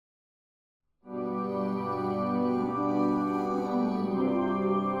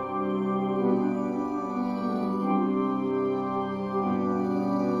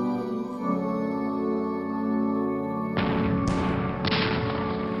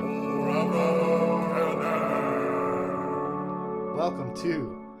welcome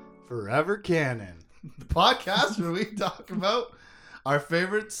to Forever Canon, the podcast where we talk about our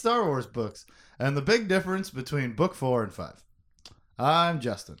favorite Star Wars books and the big difference between book 4 and 5. I'm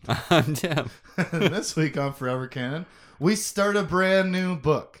Justin. I'm Tim. And this week on Forever Canon, we start a brand new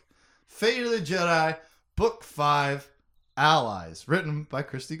book, Fate of the Jedi, Book 5, Allies, written by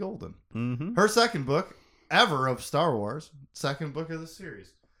Christie Golden. Mm-hmm. Her second book ever of Star Wars, second book of the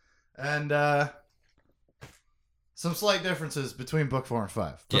series. And some slight differences between book 4 and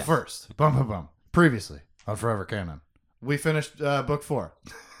 5. But first, previously on Forever Canon, we finished book 4,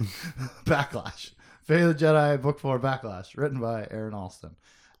 Backlash. Fate of the Jedi, book 4, Backlash, written by Aaron Alston,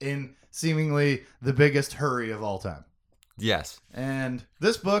 in seemingly the biggest hurry of all time. Yes. And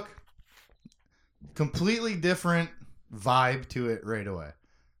this book, completely different vibe to it right away.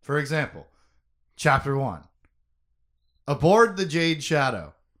 For example, chapter 1, aboard the Jade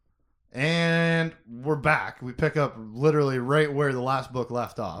Shadow. And we're back. We pick up literally right where the last book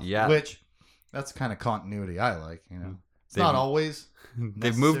left off. Yeah. Which, that's kind of continuity I like, you know. It's not always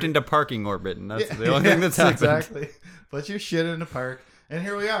They've moved into parking orbit, and that's the only thing that's happened. Exactly. Put your shit in the park. And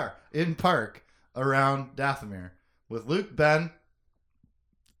here we are, in park, around Dathomir, with Luke, Ben,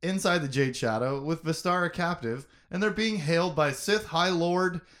 inside the Jade Shadow, with Vistara captive, and they're being hailed by Sith High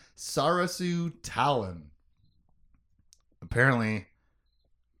Lord Sarasu Talon. Apparently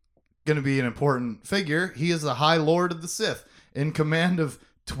going to be an important figure. He is the High Lord of the Sith, in command of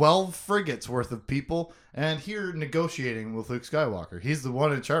 12 frigates worth of people, and here negotiating with Luke Skywalker. He's the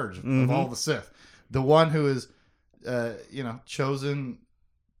one in charge of all the Sith. The one who is, chosen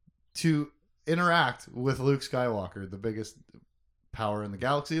to interact with Luke Skywalker, the biggest power in the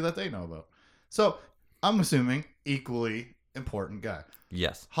galaxy that they know about. So, I'm assuming equally important guy.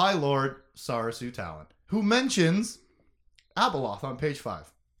 Yes. High Lord Sarasu Talon, who mentions Abeloth on page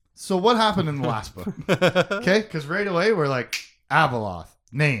 5. So what happened in the last book? Okay, because right away we're like, Abeloth,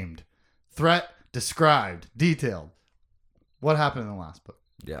 named, threat, described, detailed. What happened in the last book?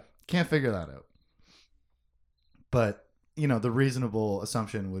 Yeah. Can't figure that out. But, you know, the reasonable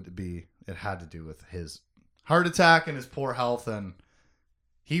assumption would be it had to do with his heart attack and his poor health, and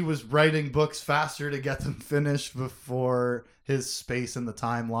he was writing books faster to get them finished before his space in the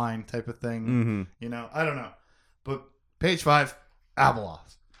timeline type of thing. Mm-hmm. You know, I don't know. But page 5,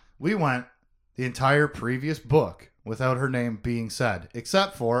 Abeloth. We went the entire previous book without her name being said,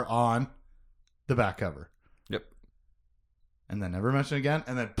 except for on the back cover. Yep. And then never mentioned again.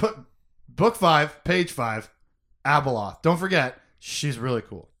 And then put book 5, page 5, Abeloth. Don't forget, she's really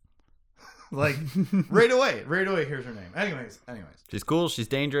cool. Like, right away, here's her name. Anyways. She's cool, she's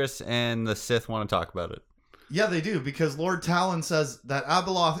dangerous, and the Sith want to talk about it. Yeah, they do, because Lord Talon says that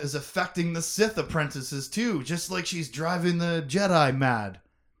Abeloth is affecting the Sith apprentices too, just like she's driving the Jedi mad.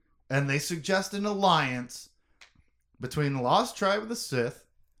 And they suggest an alliance between the Lost Tribe of the Sith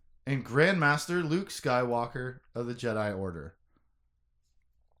and Grandmaster Luke Skywalker of the Jedi Order.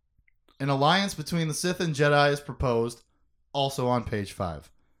 An alliance between the Sith and Jedi is proposed, also on page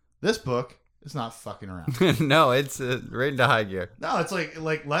 5. This book is not fucking around. No, it's right into high gear. No, it's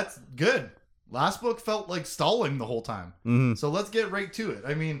like let's good. Last book felt like stalling the whole time. Mm-hmm. So let's get right to it.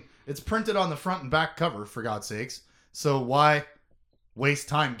 I mean, it's printed on the front and back cover, for God's sakes. So why waste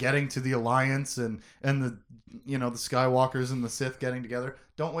time getting to the alliance and the, you know, the Skywalkers and the Sith getting together?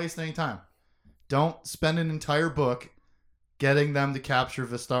 Don't waste any time. Don't spend an entire book getting them to capture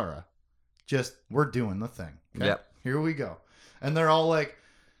Vistara. Just, we're doing the thing. Okay? Yep. Here we go. And they're all like,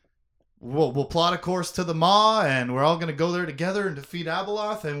 we'll plot a course to the Maw, and we're all going to go there together and defeat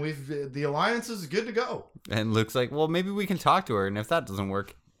Abeloth, and the alliance is good to go. And Luke's like, well, maybe we can talk to her, and if that doesn't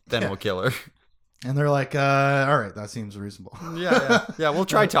work, then we'll kill her. And they're like, all right, that seems reasonable. Yeah, we'll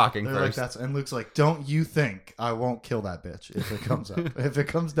try talking first. Like, and Luke's like, don't you think I won't kill that bitch if it comes up. If it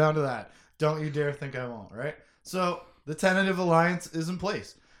comes down to that, don't you dare think I won't, right? So the tentative alliance is in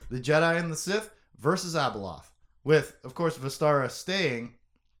place. The Jedi and the Sith versus Abeloth, with, of course, Vistara staying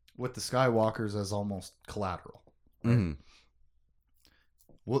with the Skywalkers as almost collateral. Right? Mm-hmm.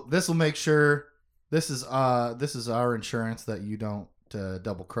 Well, this will make sure this is our insurance that you don't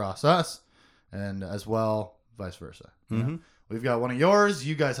double cross us. And as well, vice versa. You know? We've got one of yours.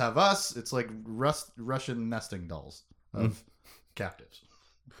 You guys have us. It's like Russian nesting dolls of captives.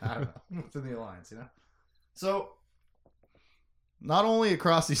 I don't know. Within the alliance, you know? So, not only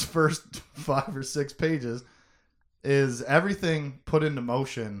across these first 5 or 6 pages is everything put into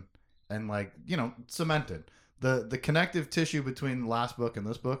motion and, like, you know, cemented. The connective tissue between the last book and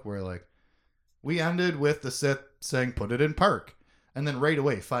this book, where, like, we ended with the Sith saying, put it in park. And then right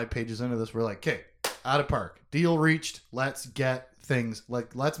away, 5 pages into this, we're like, okay, out of park. Deal reached. Let's get things,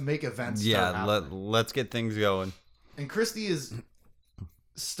 like, let's make events start happening. Let's get things going. And Christie is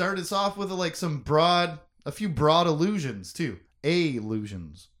start us off with a few broad allusions too.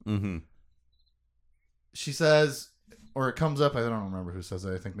 Allusions. Mm-hmm. She says, or it comes up, I don't remember who says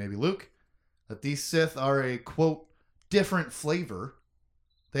it, I think maybe Luke, that these Sith are a, quote, different flavor.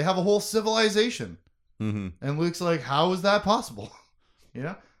 They have a whole civilization. Mm-hmm. And Luke's like, how is that possible? You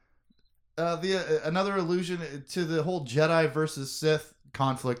know? Another allusion to the whole Jedi versus Sith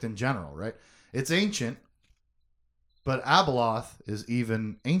conflict in general, right? It's ancient, but Abeloth is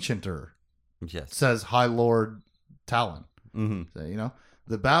even ancienter, Yes. says High Lord Talon. Mm-hmm. So, you know,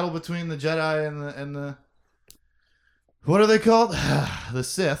 the battle between the Jedi and the what are they called? The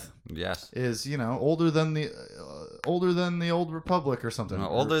Sith Yes. is, you know, older than the Old Republic or something.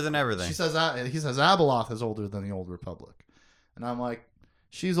 Older than everything. He says Abeloth is older than the Old Republic, and I'm like,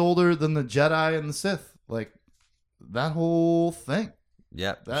 she's older than the Jedi and the Sith. Like that whole thing.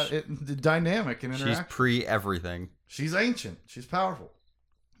 Yep. The dynamic and interaction. She's pre everything. She's ancient. She's powerful.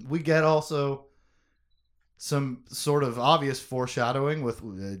 We get also some sort of obvious foreshadowing with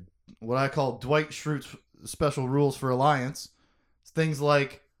what I call Dwight Schrute's special rules for alliance. Things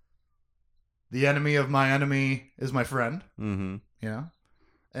like the enemy of my enemy is my friend. Mm-hmm. You know?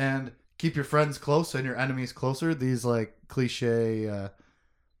 And keep your friends close and your enemies closer. These like cliche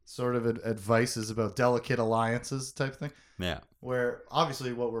sort of advices about delicate alliances type thing. Yeah. Where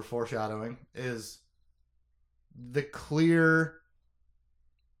obviously what we're foreshadowing is the clear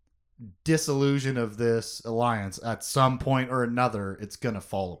disillusion of this alliance. At some point or another, it's going to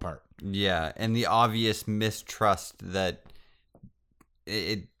fall apart. Yeah, and the obvious mistrust that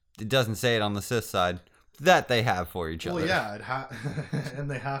it doesn't say it on the Sith side that they have for each other. Well, yeah, and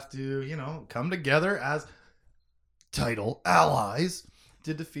they have to, you know, come together as title allies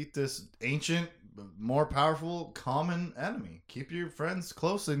to defeat this ancient, more powerful, common enemy. Keep your friends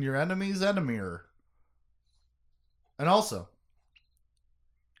close and your enemy's enemy. And also,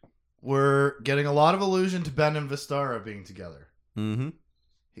 we're getting a lot of allusion to Ben and Vistara being together. Mm-hmm.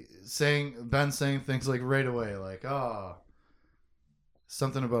 Ben saying things like right away, like,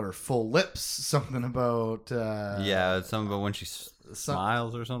 something about her full lips, something about... something about when she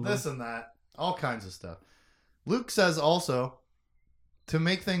smiles or something. This and that. All kinds of stuff. Luke says also, to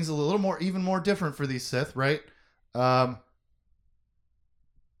make things a little more, even more different for these Sith, right?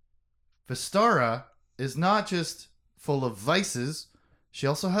 Vistara is not just full of vices, she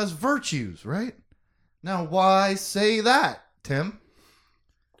also has virtues, right? Now, why say that, Tim?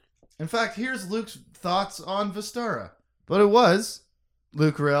 In fact, here's Luke's thoughts on Vistara. But it was,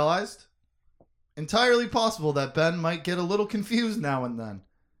 Luke realized, entirely possible that Ben might get a little confused now and then.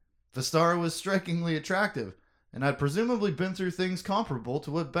 Vistara was strikingly attractive, and had presumably been through things comparable to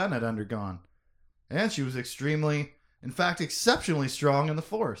what Ben had undergone. And she was extremely, in fact, exceptionally strong in the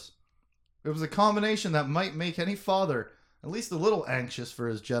Force. It was a combination that might make any father at least a little anxious for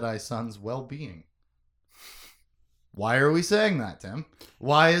his Jedi son's well-being. Why are we saying that, Tim?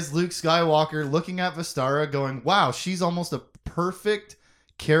 Why is Luke Skywalker looking at Vistara going, wow, she's almost a perfect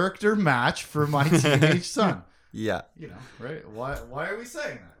character match for my teenage son? Yeah. You know, right? Why are we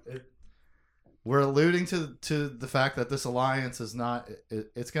saying that? We're alluding to the fact that this alliance is not...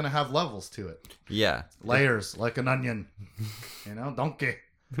 It's going to have levels to it. Yeah. Layers, like an onion. You know, donkey.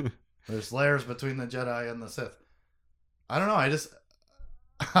 There's layers between the Jedi and the Sith. I don't know.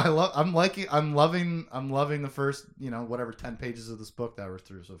 I'm loving the first, you know, whatever 10 pages of this book that we're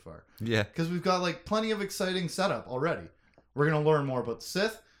through so far. Yeah. Because we've got like plenty of exciting setup already. We're going to learn more about the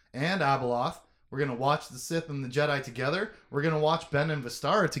Sith and Abeloth. We're going to watch the Sith and the Jedi together. We're going to watch Ben and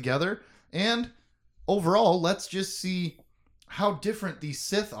Vistara together. And overall, let's just see how different these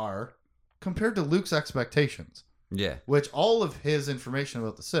Sith are compared to Luke's expectations. Yeah. Which all of his information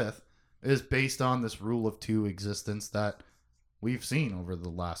about the Sith is based on this rule of two existence that we've seen over the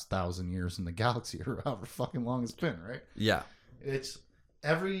last 1,000 years in the galaxy, or however fucking long it's been, right? Yeah. It's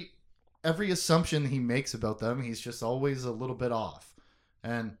every assumption he makes about them, he's just always a little bit off.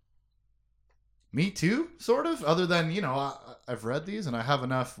 And me too, sort of, other than, you know, I've read these and I have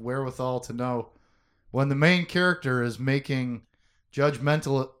enough wherewithal to know when the main character is making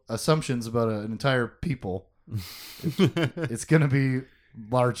judgmental assumptions about an entire people, it's going to be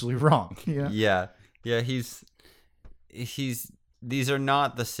largely wrong. Yeah. He's these are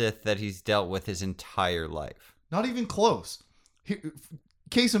not the Sith that he's dealt with his entire life. Not even close.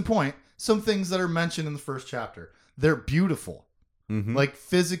 Case in point, some things that are mentioned in the first chapter. They're beautiful. Mm-hmm. Like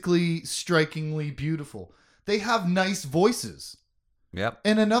physically, strikingly beautiful. They have nice voices. Yep.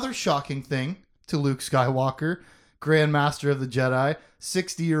 And another shocking thing to Luke Skywalker, Grand Master of the Jedi,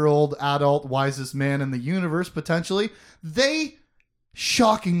 60-year-old adult wisest man in the universe, potentially, they,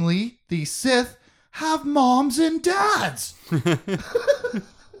 shockingly, the Sith, have moms and dads.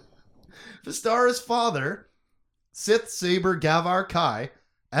 Vistara's father, Sith Saber Gavar Kai,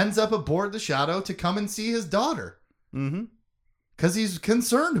 ends up aboard the Shadow to come and see his daughter. Mm-hmm. Because he's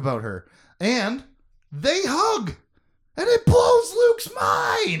concerned about her. And they hug. And it blows Luke's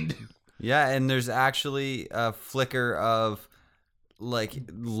mind. Yeah, and there's actually a flicker of like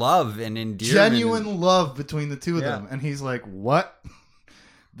love and endearment. Genuine love between the two of Yeah. them. And he's like, what?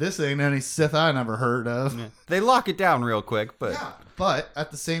 This ain't any Sith I never heard of. Yeah. They lock it down real quick, but Yeah, but at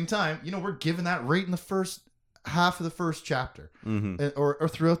the same time, we're given that right in the first half of the first chapter. Mhm. Or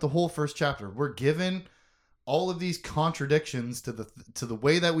throughout the whole first chapter. We're given all of these contradictions to the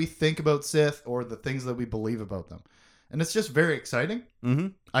way that we think about Sith or the things that we believe about them. And it's just very exciting. Mm-hmm.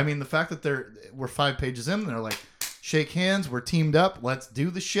 I mean, the fact that we're 5 pages in and they're like, shake hands, we're teamed up, let's do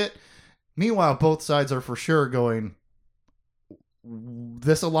the shit. Meanwhile, both sides are for sure going,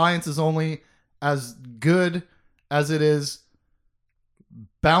 this alliance is only as good as it is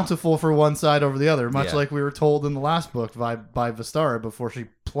bountiful for one side over the other, much like we were told in the last book by Vistara before she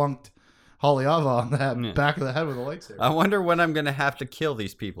plunked Haliava on that back of the head with a lightsaber. I wonder when I'm going to have to kill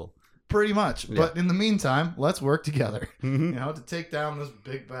these people. Pretty much. Yeah. But in the meantime, let's work together, to take down this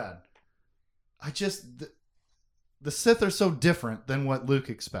big bad. The Sith are so different than what Luke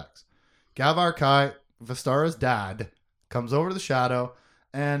expects. Gavar Kai, Vistara's dad, comes over to the Shadow,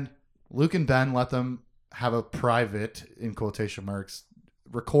 and Luke and Ben let them have a private, in quotation marks,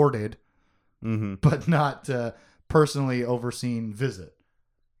 recorded, but not personally overseen visit.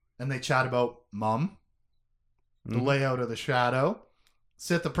 And they chat about Mum, the layout of the Shadow,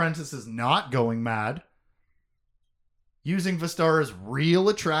 Sith apprentice is not going mad, using Vistara's real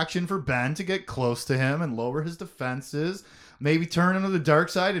attraction for Ben to get close to him and lower his defenses, maybe turn him to the dark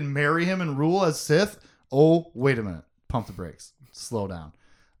side and marry him and rule as Sith. Oh, wait a minute. Pump the brakes. Slow down.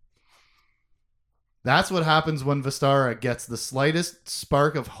 That's what happens when Vistara gets the slightest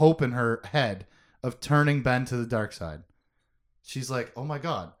spark of hope in her head of turning Ben to the dark side. She's like, oh my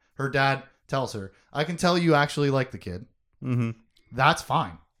God. Her dad tells her, I can tell you actually like the kid. Mm-hmm. That's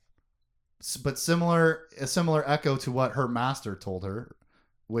fine. But a similar echo to what her master told her,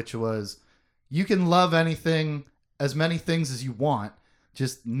 which was, you can love anything, as many things as you want,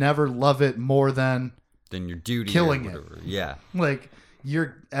 just never love it more than your duty, killing or it. Yeah. Like,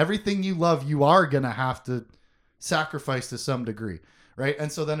 everything you love, you are going to have to sacrifice to some degree. Right. And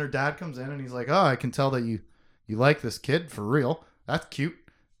so then her dad comes in and he's like, oh, I can tell that you like this kid for real. That's cute.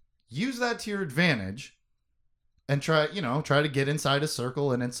 Use that to your advantage. And try to get inside his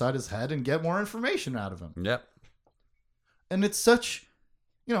circle and inside his head and get more information out of him. Yep. And it's such,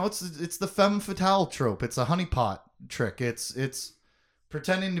 it's the femme fatale trope. It's a honeypot trick. It's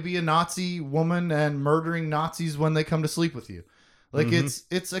pretending to be a Nazi woman and murdering Nazis when they come to sleep with you. Like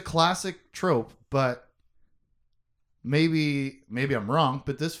it's a classic trope, but maybe I'm wrong,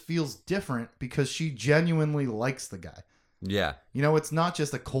 but this feels different because she genuinely likes the guy. Yeah. It's not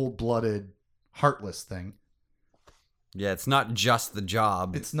just a cold-blooded, heartless thing. Yeah, it's not just the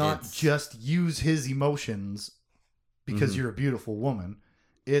job. It's not just use his emotions because you're a beautiful woman.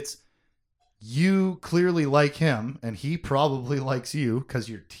 It's you clearly like him, and he probably likes you because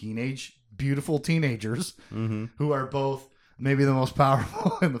you're beautiful teenagers who are both maybe the most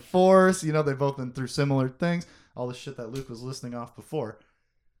powerful in the Force. They've both been through similar things. All the shit that Luke was listing off before.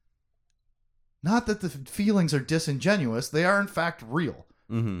 Not that the feelings are disingenuous. They are, in fact, real.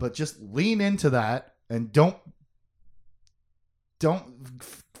 But just lean into that and don't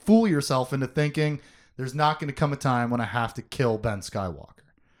fool yourself into thinking there's not going to come a time when I have to kill Ben Skywalker.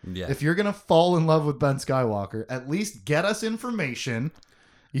 Yeah. If you're going to fall in love with Ben Skywalker, at least get us information,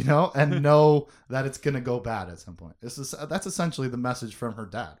 and know that it's going to go bad at some point. That's essentially the message from her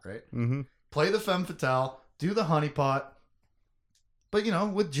dad, right? Play the femme fatale, do the honeypot,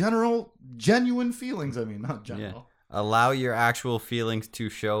 but, with genuine feelings. I mean, not general. Yeah. Allow your actual feelings to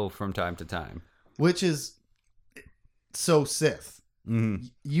show from time to time. Which is so Sith.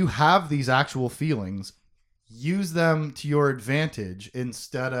 You have these actual feelings. Use them to your advantage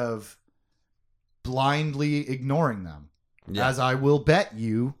instead of blindly ignoring them. Yeah. As I will bet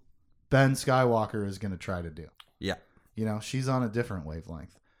you Ben Skywalker is going to try to do. Yeah. She's on a different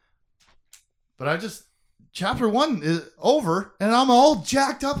wavelength. But chapter 1 is over and I'm all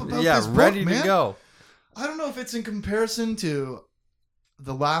jacked up about this book, ready man. To go. I don't know if it's in comparison to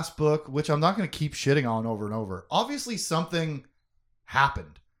the last book, which I'm not going to keep shitting on over and over. Obviously, something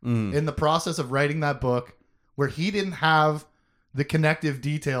happened in the process of writing that book where he didn't have the connective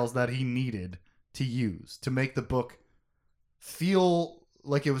details that he needed to use to make the book feel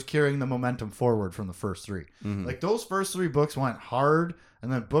like it was carrying the momentum forward from the first 3. Like, those first 3 books went hard,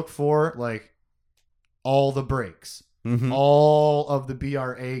 and then book 4, like, all the breaks. Mm-hmm. All of the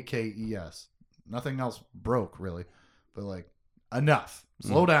BRAKES. Nothing else broke, really. But, like, enough.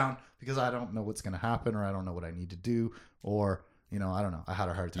 Slow down, because I don't know what's going to happen, or I don't know what I need to do, or, you know, I don't know. I had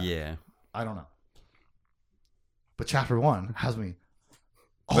a hard time. Yeah. I don't know. But chapter 1 has me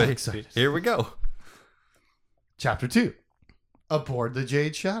all But excited. Here we go. Chapter 2, Aboard the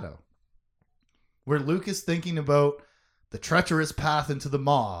Jade Shadow, where Luke is thinking about the treacherous path into the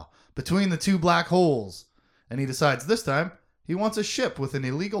maw between the two black holes, and he decides this time he wants a ship with an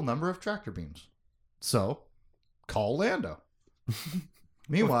illegal number of tractor beams. So, call Lando.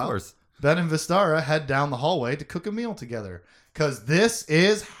 Meanwhile, Of course. Ben and Vistara head down the hallway to cook a meal together. Because this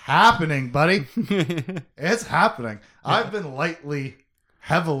is happening, buddy. It's happening. I've been lightly,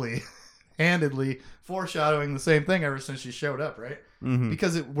 heavily, handedly foreshadowing the same thing ever since she showed up, right? Mm-hmm.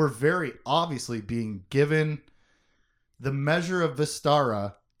 Because we're very obviously being given the measure of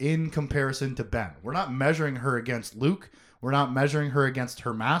Vistara in comparison to Ben. We're not measuring her against Luke. We're not measuring her against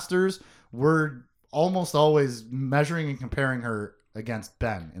her masters. We're almost always measuring and comparing her against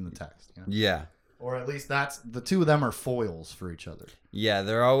Ben in the text. You know? Yeah. Or at least that's the two of them are foils for each other. Yeah,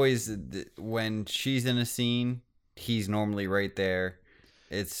 they're always, when she's in a scene, he's normally right there.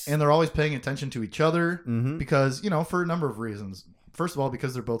 And they're always paying attention to each other Mhm. because, you know, for a number of reasons. First of all,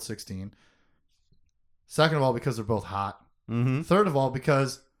 because they're both 16. Second of all, because they're both hot. Mm-hmm. Third of all,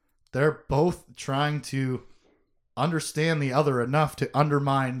 because they're both trying to understand the other enough to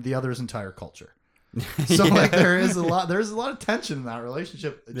undermine the other's entire culture. So like there's a lot of tension in that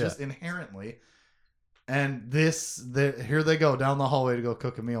relationship just inherently. And here they go down the hallway to go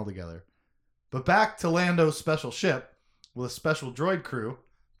cook a meal together. But back to Lando's special ship with a special droid crew,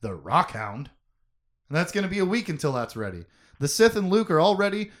 the Rockhound. And that's going to be a week until that's ready. The Sith and Luke are all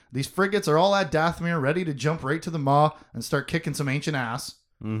ready. These frigates are all at Dathomir, ready to jump right to the Maw and start kicking some ancient ass.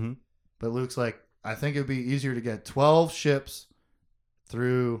 Mm-hmm. But Luke's like, I think it'd be easier to get 12 ships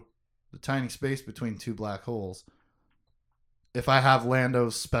through the tiny space between two black holes if I have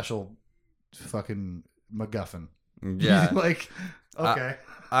Lando's special fucking MacGuffin. Yeah. Like, okay.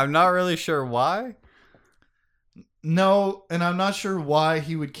 I'm not really sure why. No, and I'm not sure why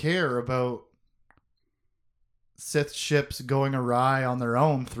he would care about Sith ships going awry on their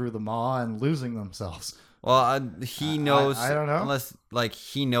own through the Maw and losing themselves. Well, he knows. I don't know. Unless, like,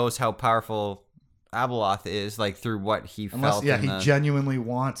 he knows how powerful Abeloth is, like, through what he felt. Yeah, he genuinely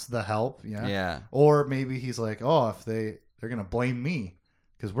wants the help. Yeah. Yeah. Or maybe he's like, oh, if they're going to blame me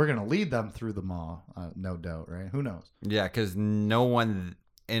because we're going to lead them through the Maw. No doubt, right? Who knows? Yeah, because no one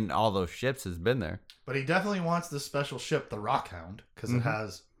in all those ships has been there. But he definitely wants this special ship, the Rockhound, because it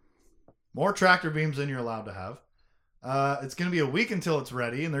has more tractor beams than you're allowed to have. It's going to be a week until it's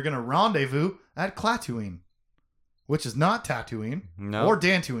ready, and they're going to rendezvous at Klaatuine, which is not Tatooine or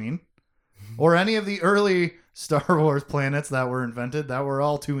Dantooine or any of the early Star Wars planets that were invented that were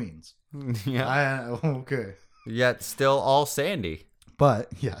all Tuines. Yeah. Okay. Yet still all sandy. But,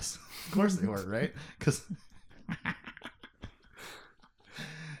 yes, of course they were, right? Because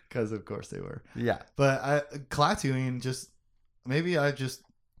of course they were. Yeah. But Klaatuine maybe I just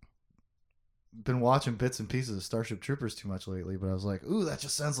been watching bits and pieces of Starship Troopers too much lately, but I was like, ooh, that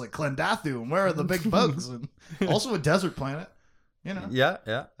just sounds like Klendathu, and where are the big bugs? And also a desert planet, you know? Yeah,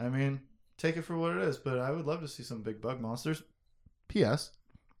 yeah. I mean, take it for what it is, but I would love to see some big bug monsters. P.S.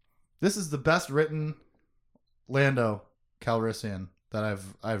 This is the best written Lando Calrissian that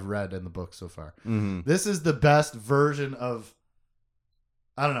I've read in the book so far. Mm-hmm. This is the best version of,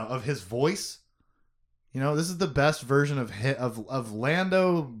 I don't know, of his voice. You know, this is the best version of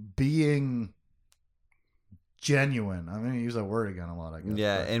Lando being genuine. I'm going to use that word again a lot, I guess.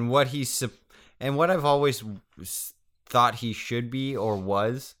 Yeah, but. and what I've always thought he should be or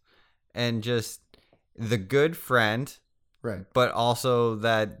was, and just the good friend, Right. But also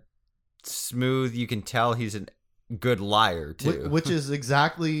that smooth, you can tell he's a good liar too. Which is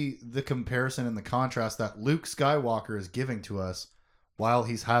exactly the comparison and the contrast that Luke Skywalker is giving to us while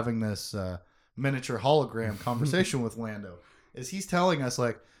he's having this miniature hologram conversation with Lando. Is he's telling us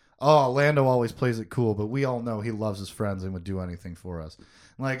like, oh, Lando always plays it cool, but we all know he loves his friends and would do anything for us.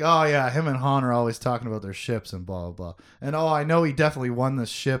 Like, oh yeah, him and Han are always talking about their ships and blah blah blah. And oh, I know he definitely won this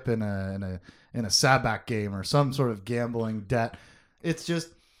ship in a Sabak game or some sort of gambling debt. It's just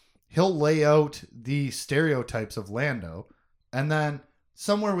he'll lay out the stereotypes of Lando, and then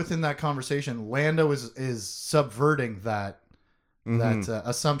somewhere within that conversation, Lando is subverting that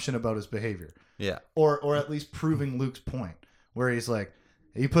assumption about his behavior. Yeah. Or at least proving Luke's point, where he's like,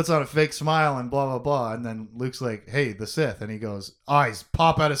 he puts on a fake smile and blah, blah, blah. And then Luke's like, hey, the Sith. And he goes, eyes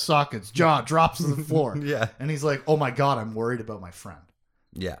pop out of sockets, jaw drops to the floor. Yeah. And he's like, oh my God, I'm worried about my friend.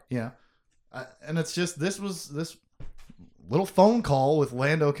 Yeah. Yeah. And it's just, this little phone call with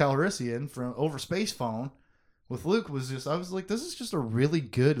Lando Calrissian from over space phone with Luke was just, I was like, this is just a really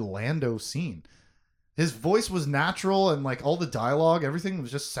good Lando scene. His voice was natural, and like all the dialogue, everything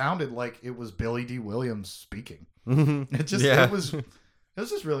was just sounded like it was Billy D. Williams speaking. It was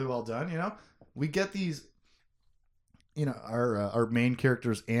just really well done. You know, we get these, you know, our main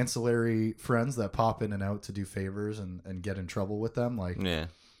characters' ancillary friends that pop in and out to do favors and get in trouble with them, like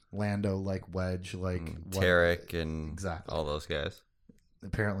Lando, like Wedge, like Tarek, and exactly all those guys.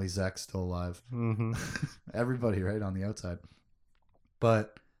 Apparently, Zek's still alive. Everybody right on the outside,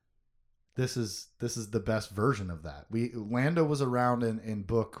 but. This is the best version of that. Lando was around in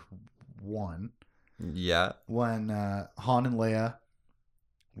book 1. Yeah. When Han and Leia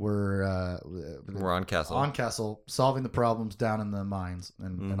were on Kessel. On Kessel, solving the problems down in the mines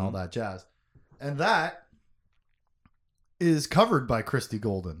and all that jazz. And that is covered by Christy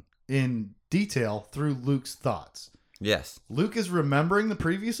Golden in detail through Luke's thoughts. Yes. Luke is remembering the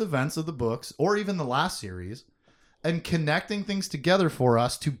previous events of the books, or even the last series, and connecting things together for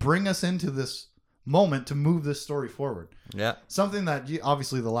us to bring us into this moment to move this story forward. Yeah. Something that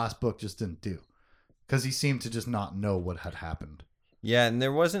obviously the last book just didn't do, because he seemed to just not know what had happened. Yeah, and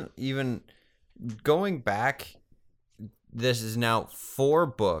there wasn't even, going back, this is now 4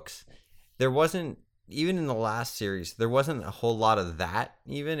 books. There wasn't, even in the last series, there wasn't a whole lot of that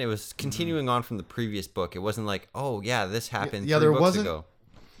even. It was continuing on from the previous book. It wasn't like, oh yeah, this happened 3 there books wasn't ago.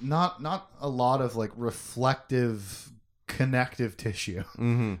 Not a lot of like reflective connective tissue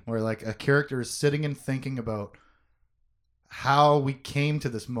where like a character is sitting and thinking about how we came to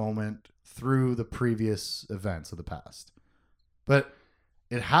this moment through the previous events of the past. But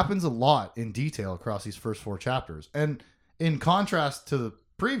it happens a lot in detail across these first 4 chapters. And in contrast to the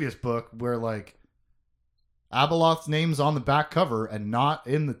previous book where like Abeloth's name's on the back cover and not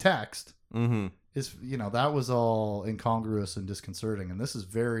in the text, is, you know, that was all incongruous and disconcerting. And this is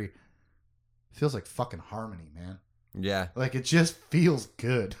feels like fucking harmony, man. Yeah. Like it just feels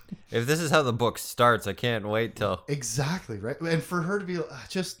good. If this is how the book starts, I can't wait till. Exactly, right? And for her to be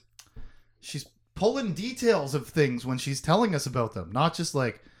just, she's pulling details of things when she's telling us about them. Not just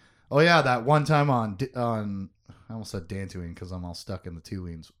like, oh yeah, that one time on I almost said Dantooine because I'm all stuck in the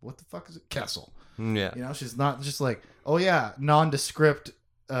Tuines. What the fuck is it? Kessel. Yeah. You know, she's not just like, oh yeah, nondescript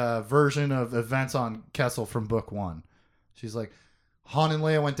version of events on Kessel from book 1. She's like, Han and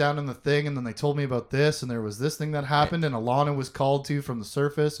Leia went down in the thing, and then they told me about this, and there was this thing that happened, and Alana was called to from the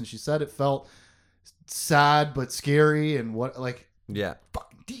surface, and she said it felt sad but scary, and what, like, yeah,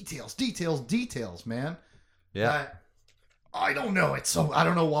 fucking details, man. Yeah. I don't know. I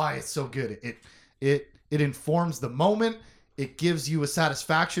don't know why it's so good. It informs the moment. It gives you a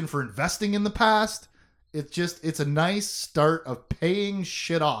satisfaction for investing in the past. It's a nice start of paying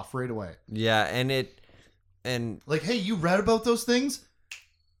shit off right away. Yeah, and like, hey, you read about those things?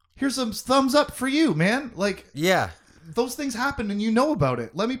 Here's some thumbs up for you, man. Like, yeah, those things happened and you know about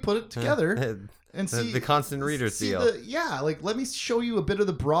it. Let me put it together and see the constant reader seal. Like, let me show you a bit of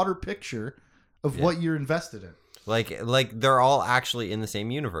the broader picture of what you're invested in. Like they're all actually in the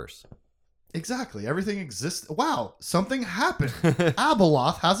same universe. Exactly. Everything exists. Wow, something happened.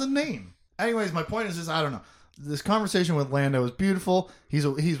 Abeloth has a name. Anyways, my point is just, I don't know. This conversation with Lando is beautiful. He's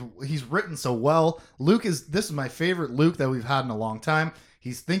written so well. This is my favorite Luke that we've had in a long time.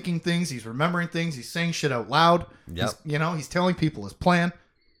 He's thinking things. He's remembering things. He's saying shit out loud. Yep. He's telling people his plan.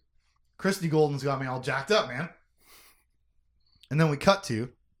 Christy Golden's got me all jacked up, man. And then we cut to,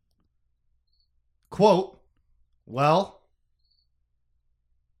 quote, well,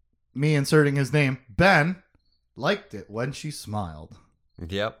 me inserting his name, Ben liked it when she smiled.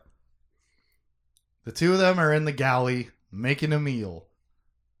 Yep. The two of them are in the galley making a meal.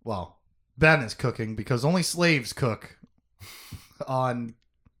 Well, Ben is cooking because only slaves cook on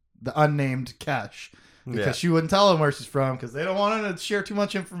the unnamed Kesh. Because she wouldn't tell him where she's from because they don't want him to share too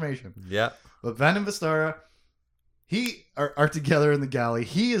much information. Yeah. But Ben and Vistara, are together in the galley.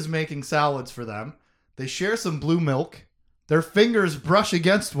 He is making salads for them. They share some blue milk. Their fingers brush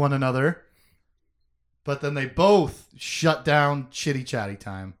against one another. But then they both shut down chitty chatty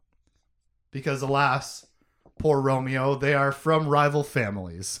time. Because alas, poor Romeo, they are from rival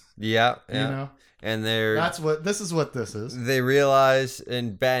families. Yeah. You know? And this is what this is. They realize,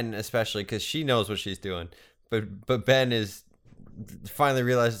 and Ben especially, because she knows what she's doing, but Ben is finally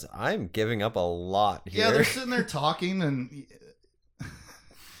realizes, I'm giving up a lot here. Yeah, they're sitting there talking and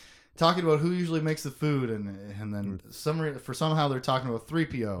talking about who usually makes the food, and then somehow they're talking about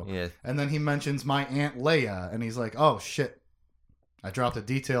 3PO. Yeah. And then he mentions my Aunt Leia, and he's like, oh shit, I dropped a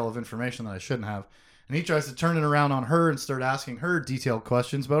detail of information that I shouldn't have. And he tries to turn it around on her and start asking her detailed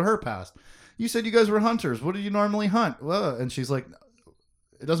questions about her past. You said you guys were hunters. What do you normally hunt? Well, and she's like,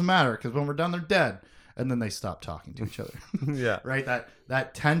 it doesn't matter because when we're done, they're dead. And then they stop talking to each other. Yeah. Right?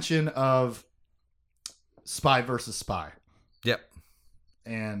 That tension of spy versus spy. Yep.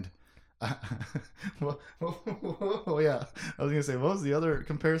 And well, yeah, I was gonna say, what was the other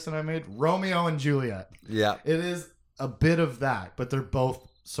comparison I made? Romeo and Juliet. Yeah. It is a bit of that, but they're both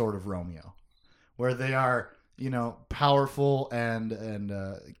sort of Romeo, where they are, powerful and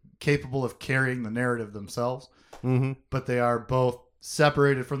capable of carrying the narrative themselves, Mm-hmm. but they are both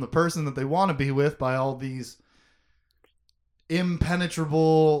separated from the person that they want to be with by all these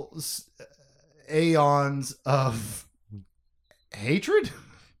impenetrable aeons of hatred.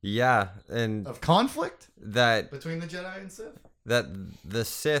 Yeah, and Of conflict that between the Jedi and Sith. that the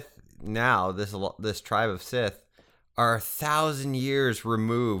Sith now, this tribe of Sith, are 1,000 years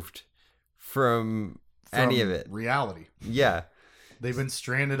removed from any of it. Reality. Yeah. They've been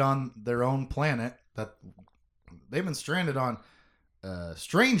stranded on their own planet. They've been stranded on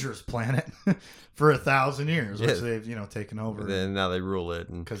stranger's planet for 1,000 years, which they've And taken over. then now they rule it,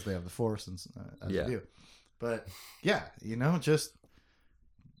 and Because they have the Force, and as Yeah. they do. But yeah, just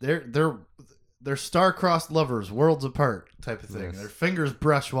they're star-crossed lovers, worlds apart type of thing. Yes. Their fingers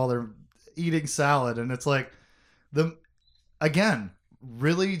brush while they're eating salad, and it's like again,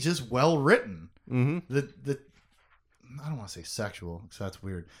 really just well written. mm-hmm. The I don't want to say sexual because that's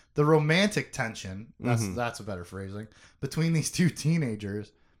weird. The romantic tension, that's a better phrasing, between these two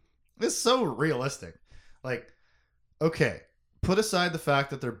teenagers is so realistic. Like, okay, put aside the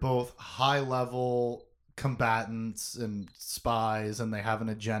fact that they're both high-level combatants and spies and they have an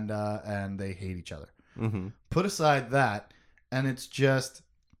agenda and they hate each other. Mm-hmm. Put aside that, and it's just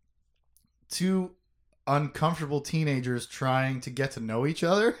two uncomfortable teenagers trying to get to know each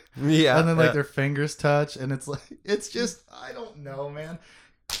other. Yeah. And then their fingers touch, and it's just, I don't know, man.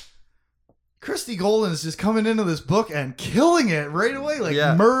 Christy Golden is just coming into this book and killing it right away,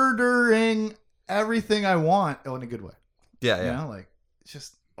 murdering everything I want, in a good way. Yeah. It's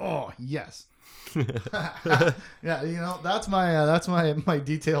just, oh yes. Yeah, that's my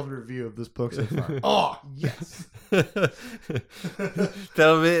detailed review of this book so far. Oh yes.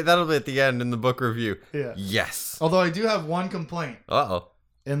 That'll be at the end in the book review. Yeah. Yes. Although I do have one complaint Uh-oh.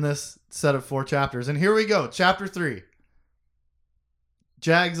 in this set of 4 chapters, and here we go. Chapter 3.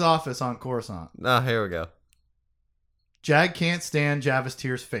 Jag's office on Coruscant. Here we go. Jag can't stand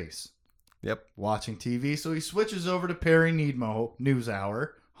Javastir's face. Yep. Watching TV, so he switches over to Perry Needmo NewsHour,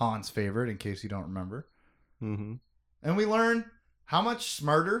 Han's favorite, in case you don't remember. Mm-hmm. And we learn how much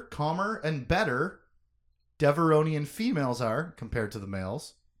smarter, calmer, and better Deveronian females are compared to the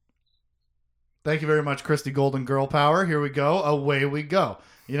males. Thank you very much, Christy Golden Girl Power. Here we go. Away we go.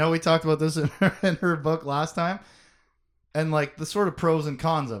 We talked about this in her book last time. And the sort of pros and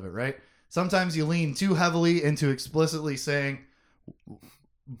cons of it, right? Sometimes you lean too heavily into explicitly saying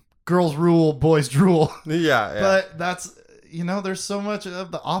girls rule, boys drool. Yeah. But that's, there's so much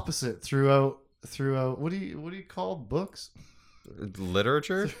of the opposite throughout what do you call books?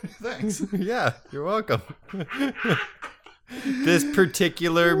 Literature? Thanks. Yeah, you're welcome. This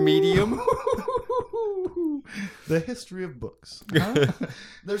particular medium. The history of books. Huh?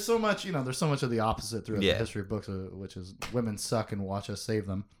 There's so much of the opposite throughout the history of books, which is women suck and watch us save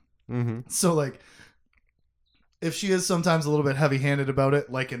them. Mm-hmm. So if she is sometimes a little bit heavy-handed about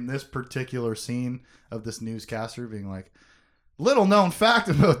it, like in this particular scene of this newscaster being like, little known fact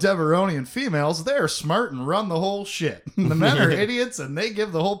about Deveronian females, they're smart and run the whole shit. The men are idiots and they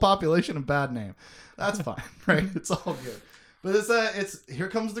give the whole population a bad name. That's fine, right? It's all good. But it's here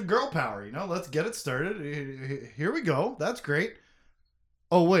comes the girl power, let's get it started. Here we go. That's great.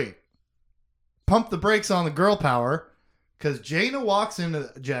 Oh, wait. Pump the brakes on the girl power, because Jaina walks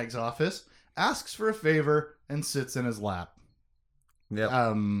into Jag's office, asks for a favor, and sits in his lap. Yep.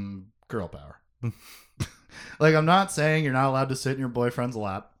 Girl power. I'm not saying you're not allowed to sit in your boyfriend's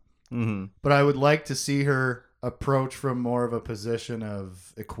lap, Mm-hmm. but I would like to see her approach from more of a position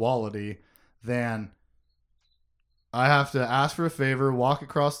of equality than I have to ask for a favor, walk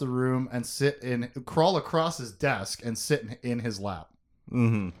across the room, and crawl across his desk and sit in his lap.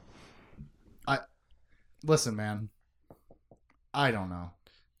 Mm-hmm. Listen, man, I don't know.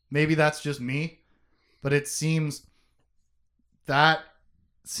 Maybe that's just me, but it seems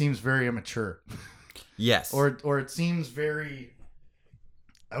very immature. Yes. Or it seems very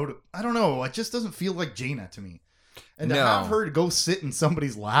I don't know. It just doesn't feel like Jaina to me. And to have her go sit in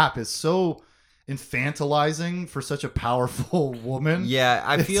somebody's lap is so infantilizing for such a powerful woman. Yeah,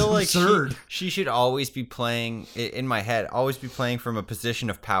 I It's feel like absurd. she should always be playing, in my head, always be playing from a position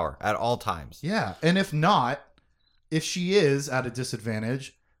of power at all times. Yeah, and if not, if she is at a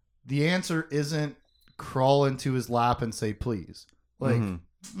disadvantage, the answer isn't crawl into his lap and say please. Like,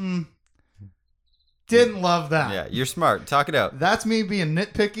 didn't love that. Yeah, you're smart. Talk it out. That's me being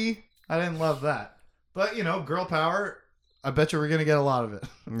nitpicky. I didn't love that. But, girl power, I bet you we're going to get a lot of it.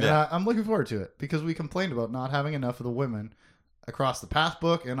 And Yeah. I'm looking forward to it because we complained about not having enough of the women across the past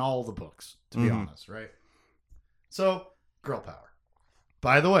book and all the books, to be honest, right? So, girl power.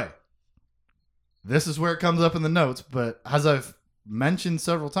 By the way, this is where it comes up in the notes, but as I've mentioned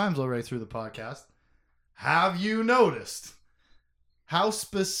several times already through the podcast, have you noticed how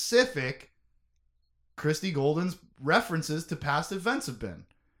specific Christy Golden's references to past events have been?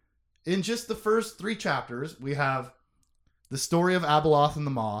 In just the first 3 chapters, we have the story of Abeloth and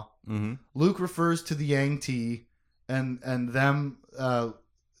the Maw. Mm-hmm. Luke refers to the Yang Ti and them,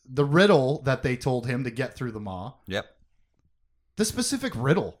 the riddle that they told him to get through the Maw. Yep. The specific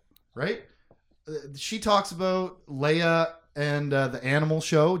riddle, right? She talks about Leia and the animal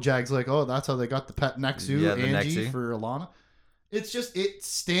show. Jag's like, oh, that's how they got the pet Nexu, Yeah, the Angie, Nexu. for Alana. It's just, it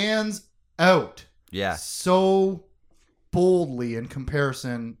stands out Yeah. so boldly in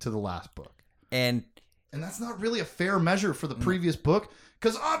comparison to the last book. And And that's not really a fair measure for the previous book,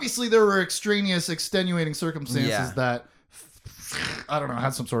 because obviously there were extraneous, extenuating circumstances Yeah. that, I don't know,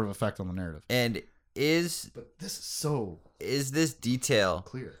 had some sort of effect on the narrative. is But this is so this detail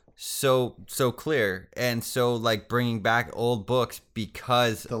clear. so clear and so like bringing back old books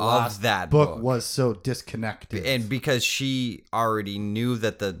because The of last that book was so disconnected. and because she already knew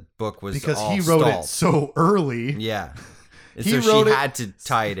that the book was because all he wrote stalled. it so early. Yeah. And He so wrote she it- had to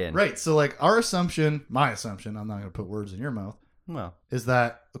tie it in. Right. So, like, our assumption, my assumption, I'm not going to put words in your mouth, Well. is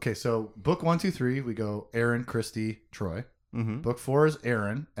that, okay, so book 1, 2, 3, we go Aaron, Christy, Troy. Mm-hmm. Book 4 is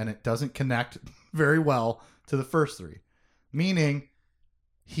Aaron, and it doesn't connect very well to the first 3. Meaning,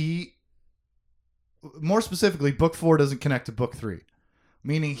 more specifically, book 4 doesn't connect to book 3.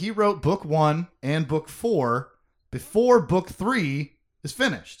 Meaning, he wrote book 1 and book 4 before book 3 is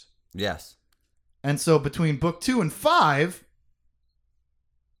finished. Yes. And so between book 2 and 5,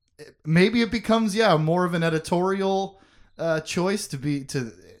 maybe it becomes, more of an editorial choice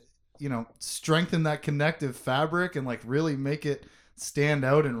to strengthen that connective fabric and like really make it stand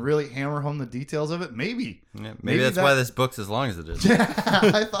out and really hammer home the details of it. Maybe. Yeah, maybe Maybe that's that- why this book's as long as it is.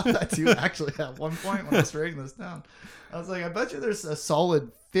 I thought that too, actually, at one point when I was writing this down. I was like, I bet you there's a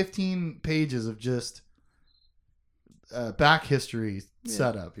solid 15 pages of just back history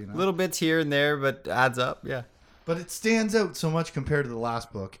setup, Little bits here and there, but adds up. Yeah. But it stands out so much compared to the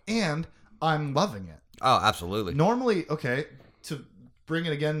last book, and I'm loving it. Oh, absolutely. Normally, okay, to bring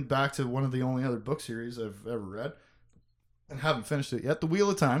it again back to one of the only other book series I've ever read, and haven't finished it yet, The Wheel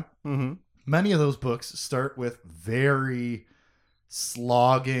of Time. Mm-hmm. Many of those books start with very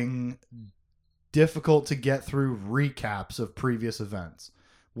slogging, difficult to get through recaps of previous events,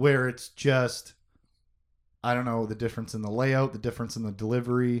 where it's just, I don't know, the difference in the layout, the difference in the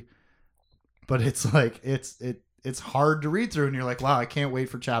delivery, but it's like it's hard to read through, and you're like, wow, I can't wait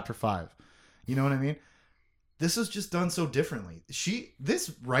for chapter 5. You know what I mean? This is just done so differently. This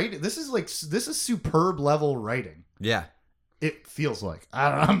is superb level writing. Yeah. It feels like.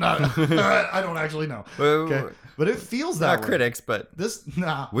 I don't actually know. Okay, but it feels that Not way. critics, but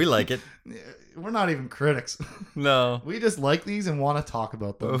we like it. We're not even critics. No. We just like these and want to talk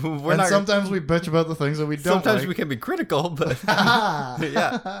about them. We're and not- sometimes we bitch about the things that we don't Sometimes like. we can be critical, but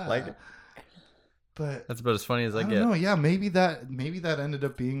yeah, like it. But That's about as funny as I I get. don't know. Yeah, maybe that ended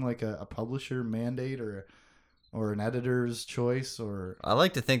up being like a publisher mandate or an editor's choice, or I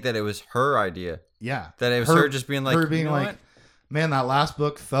like to think that it was her idea. yeah, That it was her just being like, her being you know like, what? man, that last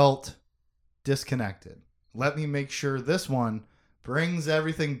book felt disconnected. Let me make sure this one brings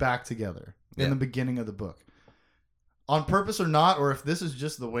everything back together in Yeah. the beginning of the book, on purpose or not, or if this is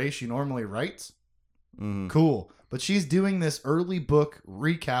just the way she normally writes. Mhm. Cool, but she's doing this early book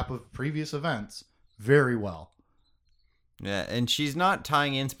recap of previous events very well. Yeah, and she's not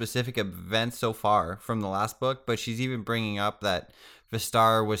tying in specific events so far from the last book, but she's even bringing up that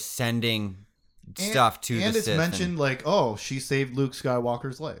Vistar was sending stuff to and the it's Sith. mentioned like, oh, she saved Luke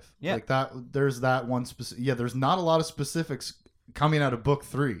Skywalker's life. Yeah. Like that. There's that one specific. Yeah, there's not a lot of specifics coming out of book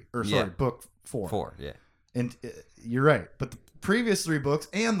 3 or sorry, Yeah. book 4. 4, yeah. And you're right, but the previous 3 books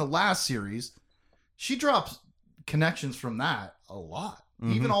and the last series, she drops connections from that a lot,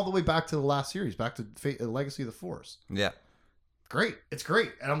 even all the way back to the last series, back to Legacy of the Force. Yeah. Great, it's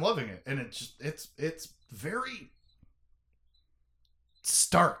great, and I'm loving it, and it's very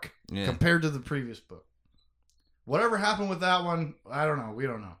stark compared to the previous book. Whatever happened with that one, I don't know. We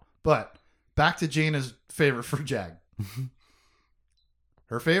don't know. But back to Jaina's favor for Jag.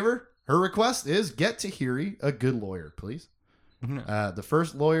 Her request is get Tahiri a good lawyer, please. The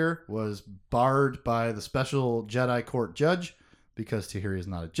first lawyer was barred by the special Jedi court judge because Tahiri is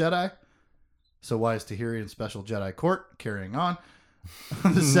not a Jedi. So why is Tahiri in special Jedi court? Carrying on.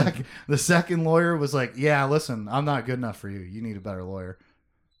 The second lawyer was like, yeah, listen, I'm not good enough for you. You need a better lawyer.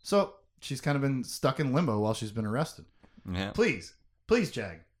 So she's kind of been stuck in limbo while she's been arrested. Yeah. Please,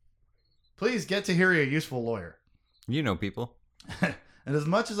 Jag. Please get Tahiri a useful lawyer. You know people. And as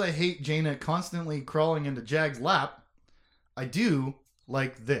much as I hate Jaina constantly crawling into Jag's lap, I do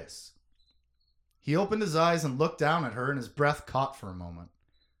like this. He opened his eyes and looked down at her, and his breath caught for a moment.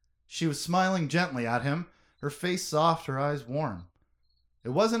 She was smiling gently at him, her face soft, her eyes warm. It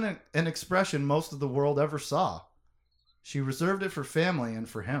wasn't an expression most of the world ever saw. She reserved it for family and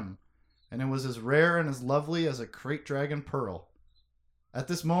for him, and it was as rare and as lovely as a krayt dragon pearl. At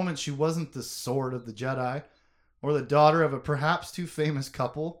this moment, she wasn't the sword of the Jedi, or the daughter of a perhaps too famous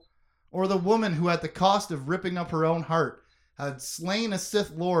couple, or the woman who, at the cost of ripping up her own heart, had slain a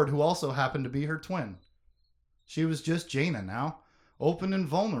Sith Lord who also happened to be her twin. She was just Jaina now, open and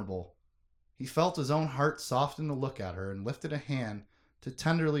vulnerable. He felt his own heart soften to look at her and lifted a hand to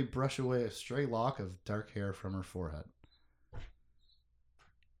tenderly brush away a stray lock of dark hair from her forehead.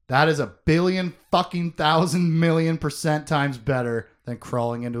 That is 1,000,000,000,000,000% times better than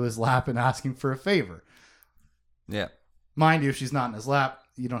crawling into his lap and asking for a favor. Yeah. Mind you, if she's not in his lap,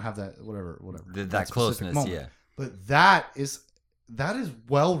 you don't have that whatever. That closeness, moment. Yeah. But that is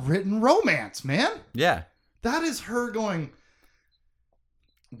well-written romance, man. Yeah. That is her going,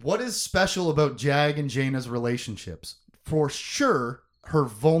 what is special about Jag and Jaina's relationships? For sure, her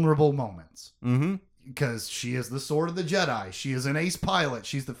vulnerable moments. Mm-hmm. Because she is the sword of the Jedi. She is an ace pilot.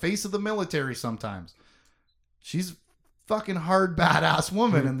 She's the face of the military sometimes. She's a fucking hard, badass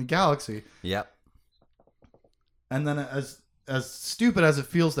woman in the galaxy. Yep. And then as stupid as it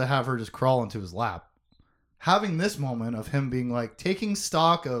feels to have her just crawl into his lap, having this moment of him being like, taking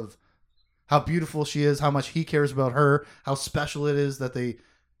stock of how beautiful she is, how much he cares about her, how special it is that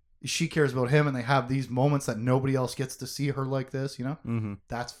she cares about him, and they have these moments that nobody else gets to see her like this, you know? Mm-hmm.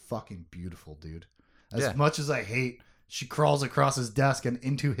 That's fucking beautiful, dude. As much as I hate, she crawls across his desk and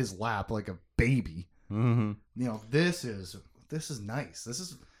into his lap like a baby. Mm-hmm. You know, this is nice. This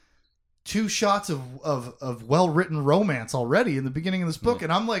is 2 shots of well-written romance already in the beginning of this book,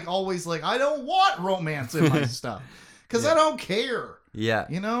 and I'm like always like, I don't want romance in my stuff because I don't care. Yeah,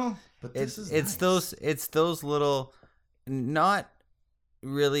 you know. But this is nice. It's those little, not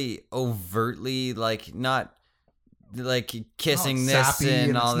really overtly not like kissing this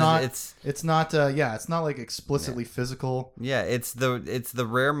and all this. It's not like explicitly physical. Yeah, it's the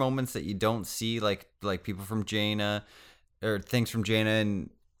rare moments that you don't see, like people from Jaina or things from Jaina, and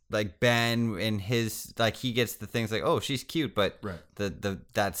like Ben and his, like, he gets the things like, oh, she's cute, but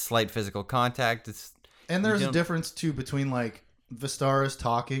that slight physical contact is. And there's a difference too between like Vistar is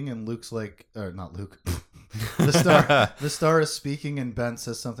talking and Luke's like, or not Luke. Vistar is speaking and Ben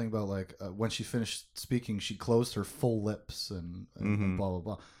says something about like when she finished speaking, she closed her full lips and blah blah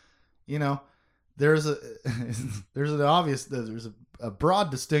blah. You know, there's a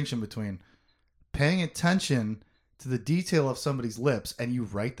broad distinction between paying attention to the detail of somebody's lips and you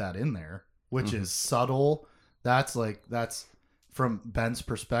write that in there, which is subtle. That's from Ben's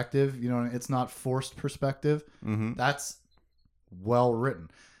perspective. You know, it's not forced perspective. Mm-hmm. That's well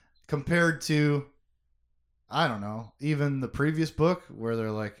written compared to, I don't know, even the previous book where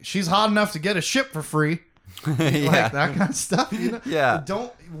they're like, she's hot enough to get a ship for free. Like that kind of stuff. You know? Yeah.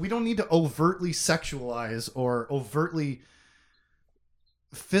 We don't need to overtly sexualize or overtly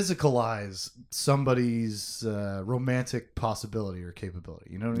physicalize somebody's romantic possibility or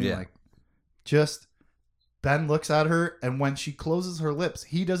capability. You know what I mean? Yeah. Like, just Ben looks at her, and when she closes her lips,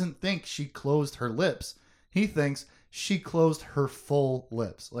 he doesn't think she closed her lips. He thinks she closed her full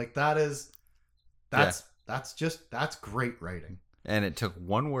lips. Like, that's great writing. And it took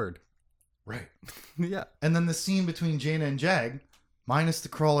one word. Right. Yeah. And then the scene between Jaina and Jag, minus the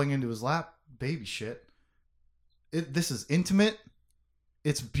crawling into his lap, baby shit. This is intimate.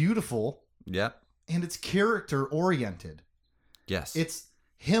 It's beautiful. Yeah. And it's character oriented. Yes. It's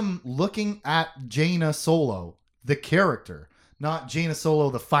him looking at Jaina Solo, the character, not Jaina Solo,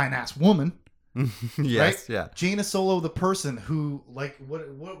 the fine ass woman. Yes. Right? Yeah. Jaina Solo, the person who, like, what,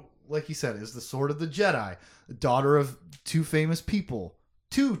 like he said, is the sword of the Jedi, daughter of two famous people.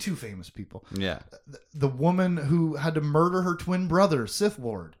 Two famous people. Yeah. The woman who had to murder her twin brother, Sith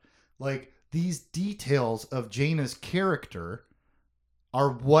Lord. Like, these details of Jaina's character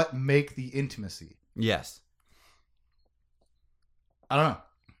are what make the intimacy. Yes. I don't know.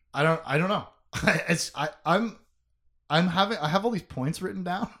 I don't know. I have all these points written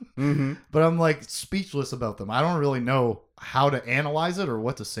down, Mm-hmm. but I'm like speechless about them. I don't really know how to analyze it or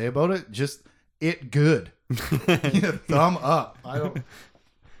what to say about it. Just it good. Yeah, thumb up. I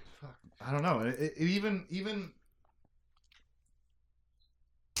don't know. It even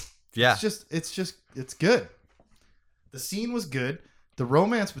Yeah. it's good. The scene was good. The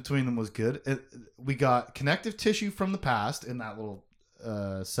romance between them was good. We got connective tissue from the past in that little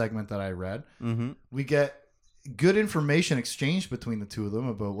segment that I read. Mm-hmm. We get good information exchanged between the two of them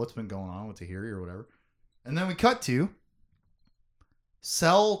about what's been going on with Tahiri or whatever. And then we cut to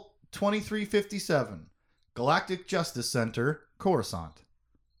Cell 2357, Galactic Justice Center, Coruscant.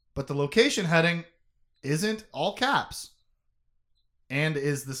 But the location heading isn't all caps and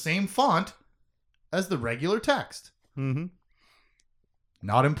is the same font as the regular text. Mm-hmm.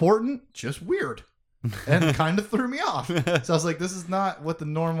 Not important, just weird. And kind of threw me off. So I was like, this is not what the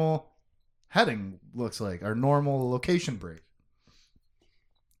normal heading looks like, our normal location break.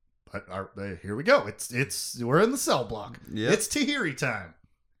 But here we go. We're in the cell block. Yep. It's Tahiri time.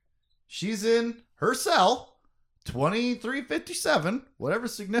 She's in her cell, 2357, whatever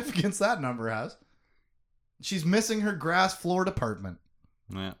significance that number has. She's missing her grass floored apartment.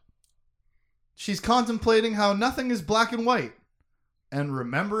 Yeah. She's contemplating how nothing is black and white and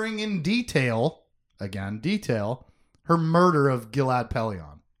remembering in detail, her murder of Gilad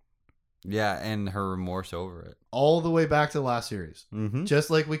Pelion. Yeah, and her remorse over it. All the way back to the last series. Mm-hmm. Just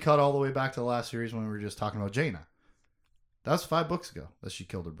like we cut all the way back to the last series when we were just talking about Jaina. That was 5 books ago that she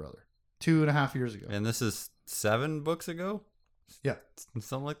killed her brother. 2.5 years ago. And this is 7 books ago? Yeah.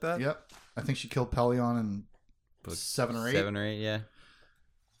 Something like that? Yep. I think she killed Pelion in Book 7 or 8. 7 or 8, yeah.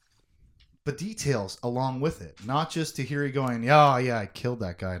 But details along with it. Not just Tahiri going, yeah, I killed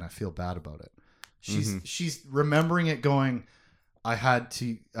that guy and I feel bad about it. She's remembering it going, I had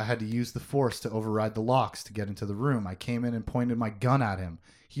to use the force to override the locks to get into the room. I came in and pointed my gun at him.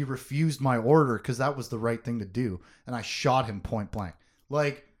 He refused my order because that was the right thing to do. And I shot him point blank.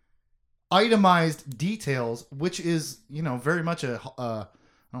 Like, itemized details, which is, very much I don't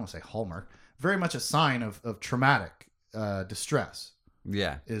want to say hallmark, very much a sign of traumatic distress.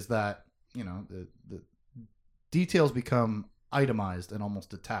 Yeah. Is that, the details become itemized and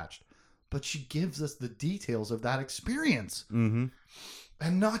almost detached. But she gives us the details of that experience. Mm-hmm.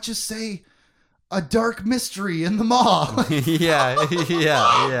 And not just say a dark mystery in the maw. Like, yeah. What a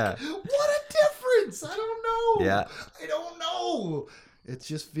difference. I don't know. Yeah. I don't know. It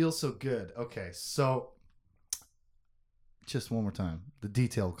just feels so good. Okay, so just one more time. The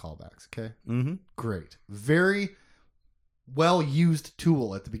detailed callbacks, okay? Mm-hmm. Great. Very well-used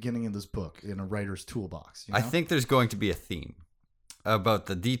tool at the beginning of this book in a writer's toolbox. I think there's going to be a theme about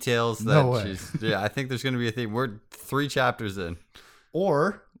the details that No way. I think there's going to be a theme. We're 3 chapters in.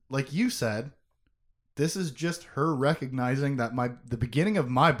 Or, like you said, this is just her recognizing that the beginning of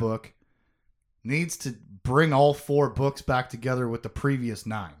my book needs to bring all 4 books back together with the previous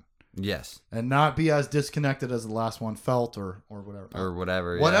 9. Yes. And not be as disconnected as the last one felt or whatever. Or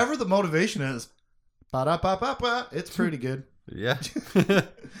whatever. Whatever the motivation is, ba-da-ba-ba-ba, it's pretty good. Yeah.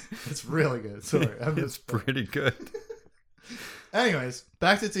 It's really good. Sorry. It's pretty good. Anyways,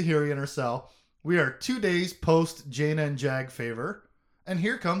 back to Tahiri and her cell. We are 2 days post Jaina and Jag favor, and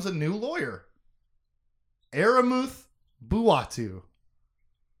here comes a new lawyer. Aramuth Buatu.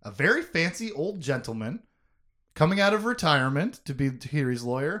 A very fancy old gentleman coming out of retirement to be Tahiri's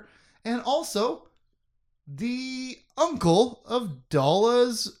lawyer, and also the uncle of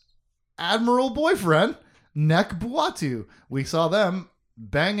Dala's admiral boyfriend, Nek Buatu. We saw them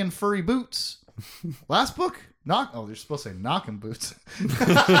banging furry boots. Last book, they're supposed to say knocking boots.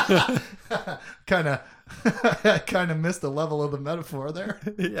 Kind of missed the level of the metaphor there.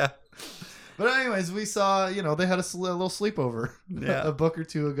 Yeah. But anyways, we saw, they had a little sleepover a book or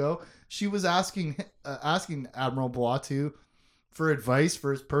 2 ago. She was asking Admiral Buatu for advice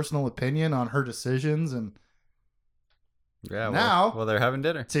for his personal opinion on her decisions, and now they're having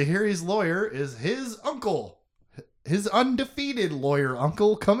dinner. Tahiri's lawyer is his uncle, his undefeated lawyer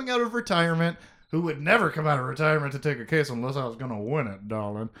uncle coming out of retirement, who would never come out of retirement to take a case unless I was going to win it,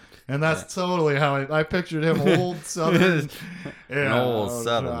 darling. And that's totally how I pictured him, old Southern. Old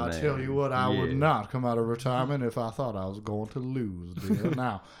Southern I man. tell you what, I would not come out of retirement if I thought I was going to lose, dear.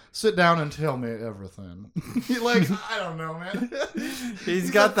 Now, sit down and tell me everything. I don't know, man.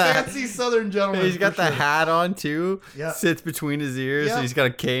 He's got the fancy Southern gentleman. He's got the hat on, too. Yeah. Sits between his ears. Yeah. He's got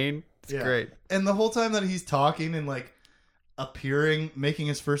a cane. It's great. And the whole time that he's talking and, making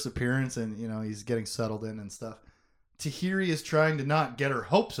his first appearance, and, he's getting settled in and stuff, Tahiri is trying to not get her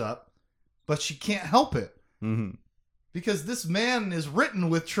hopes up, but she can't help it. Mm-hmm. Because this man is written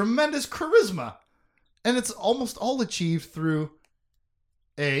with tremendous charisma. And it's almost all achieved through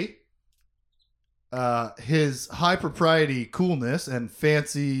his high propriety coolness and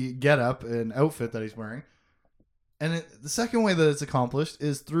fancy getup and outfit that he's wearing. And the second way that it's accomplished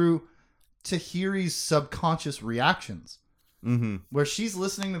is through Tahiri's subconscious reactions. Mm-hmm. Where she's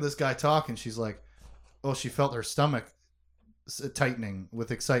listening to this guy talk and she's like, oh, she felt her stomach tightening with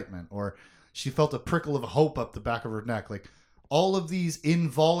excitement, or she felt a prickle of hope up the back of her neck. Like all of these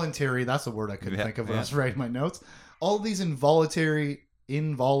involuntary, that's a word I couldn't think of when I was writing my notes. All of these involuntary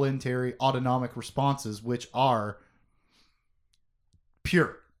autonomic responses, which are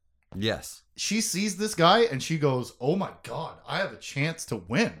pure. Yes. She sees this guy and she goes, oh my God, I have a chance to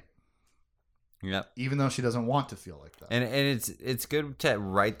win. Yep. Even though she doesn't want to feel like that. And it's good to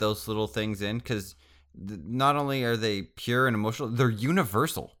write those little things in, because not only are they pure and emotional, they're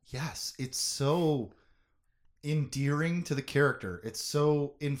universal. Yes, it's so endearing to the character. It's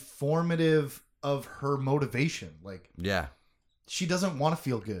so informative of her motivation. Like, yeah, she doesn't want to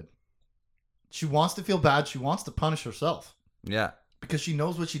feel good. She wants to feel bad. She wants to punish herself. Yeah. Because she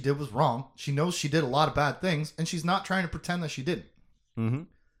knows what she did was wrong. She knows she did a lot of bad things, and she's not trying to pretend that she didn't. Mm-hmm.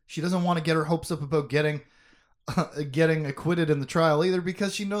 She doesn't want to get her hopes up about getting acquitted in the trial either,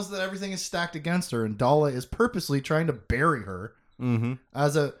 because she knows that everything is stacked against her, and Dala is purposely trying to bury her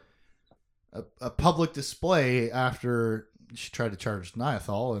as a public display after she tried to charge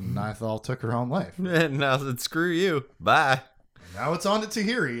Niathal, and Niathal took her own life. And now said, screw you. Bye. Now it's on to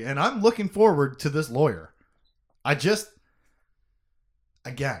Tahiri, and I'm looking forward to this lawyer.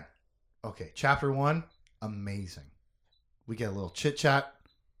 Chapter 1, amazing. We get a little chit chat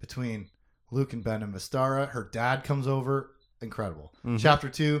between Luke and Ben and Vistara. Her dad comes over. Incredible. Mm-hmm. Chapter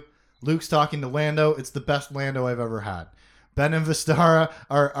 2, Luke's talking to Lando. It's the best Lando I've ever had. Ben and Vistara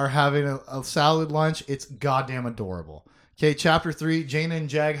are having a salad lunch. It's goddamn adorable. Okay, chapter 3, Jaina and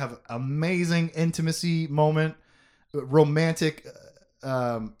Jag have amazing intimacy moment. Romantic,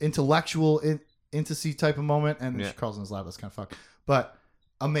 intellectual intimacy type of moment. And she crawls in his lap. That's kind of fucked. But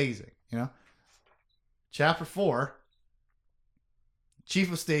amazing, you know? Chapter 4,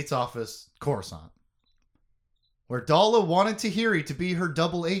 Chief of State's Office, Coruscant, where Dala wanted Tahiri to be her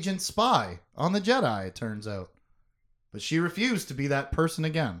double agent spy on the Jedi, it turns out. But she refused to be that person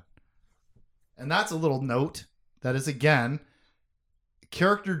again. And that's a little note that is, again,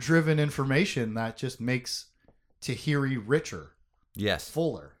 character-driven information that just makes Tahiri richer. Yes.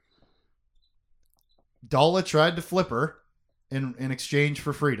 Fuller. Dala tried to flip her in exchange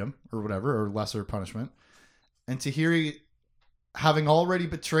for freedom, or whatever, or lesser punishment. And Tahiri, having already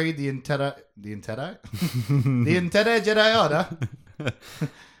betrayed the Intera Jedi Order,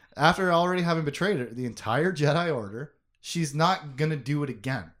 after already having betrayed the entire Jedi Order, she's not going to do it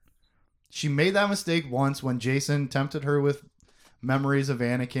again. She made that mistake once when Jason tempted her with memories of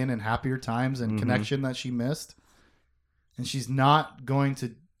Anakin and happier times and connection that she missed. And she's not going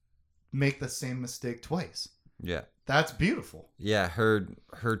to make the same mistake twice. Yeah. That's beautiful. Yeah, her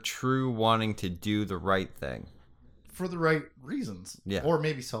true wanting to do the right thing. For the right reasons. Yeah. Or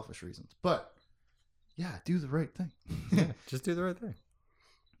maybe selfish reasons. But, yeah, do the right thing. Yeah, just do the right thing.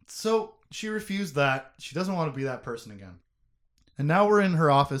 So, she refused that. She doesn't want to be that person again. And now we're in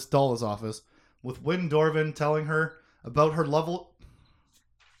her office, Dala's office, with Wynn Dorvin telling her about her level...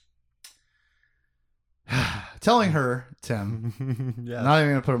 telling her, Tim, Yeah. not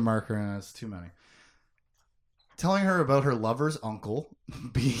even going to put a marker in it, it's too many. Telling her about her lover's uncle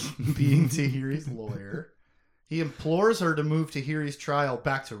being Tahiri's lawyer. He implores her to move Tahiri's trial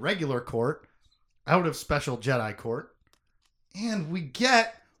back to regular court, out of special Jedi court. And we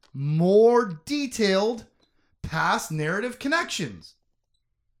get more detailed past narrative connections.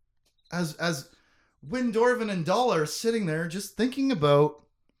 As Wynn Dorvin and Dala are sitting there just thinking about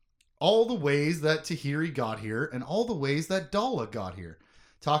all the ways that Tahiri got here and all the ways that Dala got here.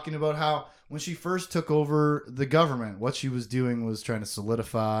 Talking about how when she first took over the government, what she was doing was trying to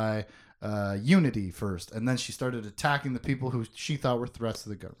solidify unity first. And then she started attacking the people who she thought were threats to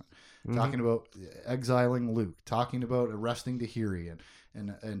the government. Mm-hmm. Talking about exiling Luke. Talking about arresting Tahiri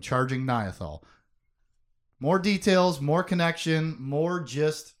and charging Niathal. More details, more connection, more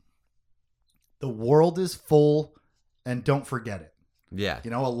just the world is full and don't forget it. Yeah.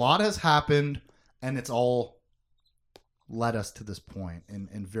 You know, a lot has happened and it's all led us to this point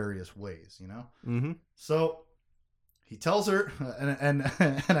in various ways, you know? Mm-hmm. So he tells her, and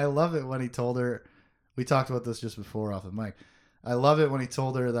I love it when he told her, we talked about this just before off the mic. I love it when he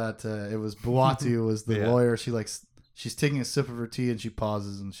told her that it was Buatu was the lawyer. She's taking a sip of her tea and she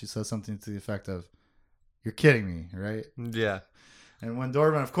pauses and she says something to the effect of, You're kidding me, right? Yeah. And when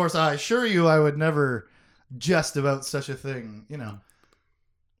Dorvin, of course, I assure you I would never jest about such a thing, you know.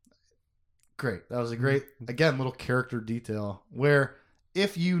 Great. That was a great, again, little character detail where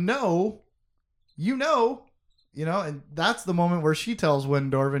if you know, and that's the moment where she tells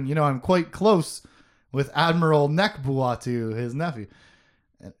Windorvin, I'm quite close with Admiral Nekbuatu, his nephew.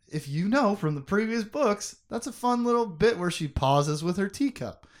 And if you know from the previous books, that's a fun little bit where she pauses with her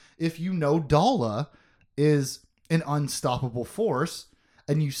teacup. If you know Dala is an unstoppable force,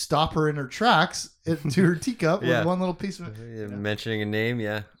 and you stop her in her tracks to her teacup with one little piece of mentioning a name,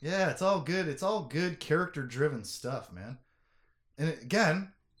 yeah. Yeah, it's all good. It's all good character-driven stuff, man. And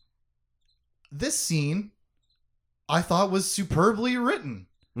again, this scene I thought was superbly written.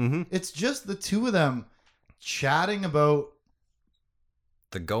 Mm-hmm. It's just the two of them chatting about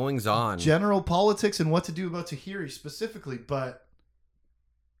the goings on, general politics, and what to do about Tahiri specifically. But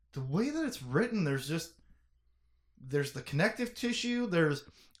the way that it's written, there's the connective tissue. There's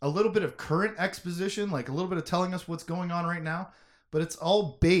a little bit of current exposition, like a little bit of telling us what's going on right now. But it's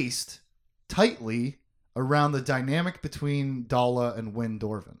all based tightly around the dynamic between Dala and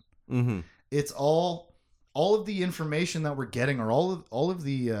Windorvin. Mm-hmm. It's all of the information that we're getting, or all of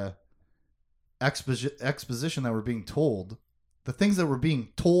the exposition that we're being told, the things that were being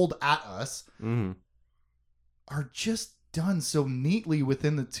told at us, are just done so neatly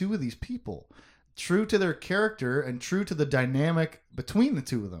within the two of these people, true to their character and true to the dynamic between the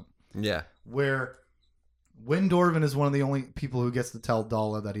two of them. Yeah, where Windorvin is one of the only people who gets to tell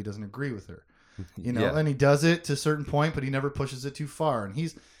Dala that he doesn't agree with her, and he does it to a certain point, but he never pushes it too far. And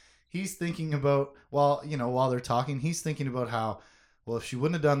he's thinking about, while they're talking, he's thinking about how, well, if she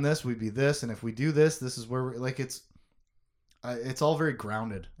wouldn't have done this, we'd be this, and if we do this, this is where we're like, it's all very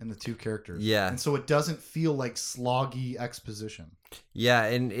grounded in the two characters. Yeah. And so it doesn't feel like sloggy exposition. Yeah,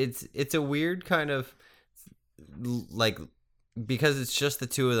 and it's a weird kind of, like, because it's just the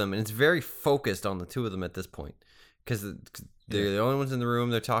two of them, and it's very focused on the two of them at this point, because they're the only ones in the room,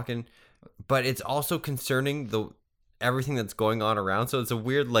 they're talking, but it's also concerning everything that's going on around, so it's a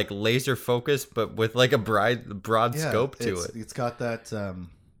weird, like, laser focus, but with, like, a broad scope to it. It's got that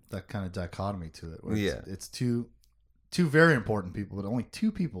kind of dichotomy to it. Where yeah. It's two very important people, but only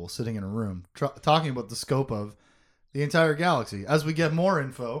two people sitting in a room talking about the scope of the entire galaxy. As we get more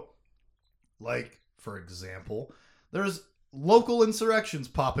info, like, for example, there's local insurrections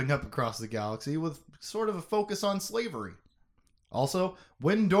popping up across the galaxy with sort of a focus on slavery. Also,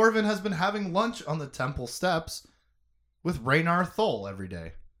 Windorvin has been having lunch on the temple steps with Raynar Thol every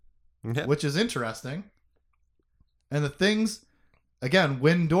day, which is interesting. And the things, again,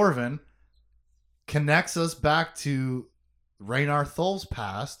 Windorvin connects us back to Raynar Thol's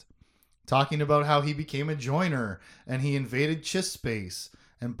past, talking about how he became a joiner and he invaded Chiss space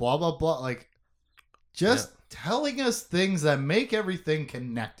and blah, blah, blah. Like, just telling us things that make everything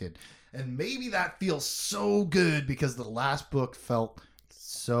connected. And maybe that feels so good because the last book felt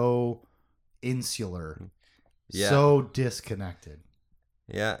so insular, so disconnected.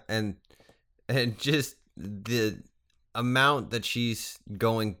 Yeah, and just the amount that she's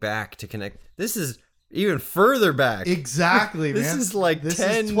going back to connect. This is even further back. Exactly, man. This is like this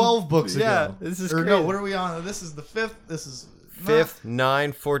 10... is 12 books ago. Yeah, this is crazy. No, what are we on? This is the 5th. This is... 5th,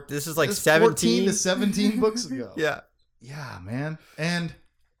 9, 4... This is like this 17. 14 to 17 books ago. Yeah. Yeah, man. And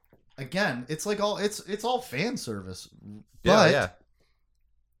again, it's like it's all fan service. But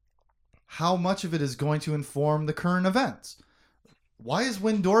how much of it is going to inform the current events? Why is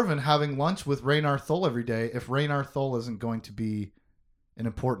Windorvin having lunch with Raynar Thol every day if Raynar Thol isn't going to be an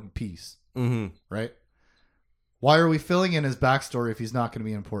important piece? Mm-hmm. Right? Why are we filling in his backstory if he's not going to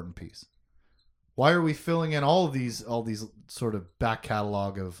be an important piece? Why are we filling in all these sort of back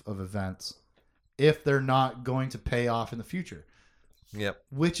catalog of events if they're not going to pay off in the future? Yep.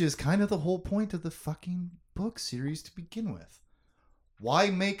 Which is kind of the whole point of the fucking book series to begin with.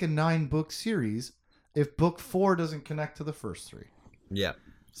 Why make a 9-book series if book 4 doesn't connect to the first 3? Yeah.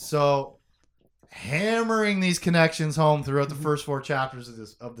 So hammering these connections home throughout the first 4 chapters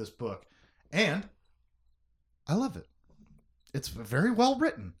of this book. And I love it. It's very well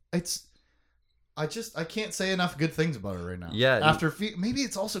written. I can't say enough good things about it right now. Yeah. Maybe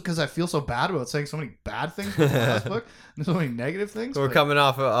it's also because I feel so bad about saying so many bad things about the last book and so many negative things. We're coming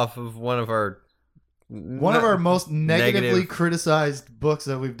off of one of our most negatively criticized books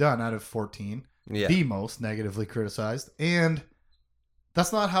that we've done out of 14. Yeah. The most negatively criticized. And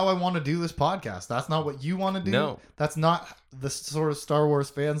that's not how I want to do this podcast. That's not what you want to do. No. That's not the sort of Star Wars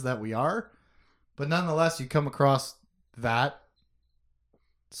fans that we are. But nonetheless, you come across that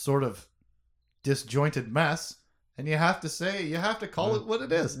sort of disjointed mess And you have to call it what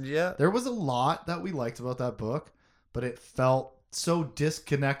it is. Yeah. There was a lot that we liked about that book, but it felt so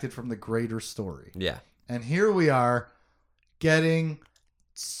disconnected from the greater story. Yeah. And here we are getting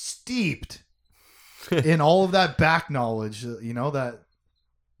steeped in all of that back knowledge,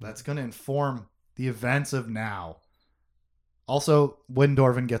 that's going to inform the events of now. Also,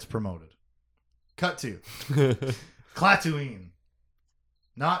 Windorvin gets promoted. Cut to Klaatuin,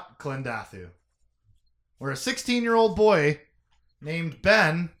 not Clendathu, where a 16-year-old boy named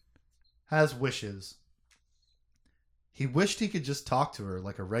Ben has wishes. He wished he could just talk to her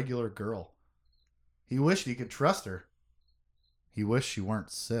like a regular girl. He wished he could trust her. He wished she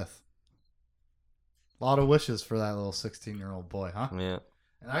weren't Sith. A lot of wishes for that little 16-year-old boy, huh? Yeah.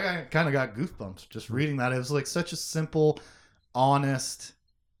 And I kind of got goosebumps just reading that. It was like such a simple, honest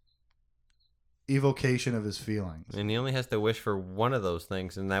evocation of his feelings. And he only has to wish for one of those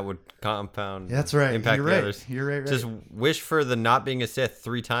things, and that would compound. That's right. Impact You're the right. others. You're right. Just wish for the not being a Sith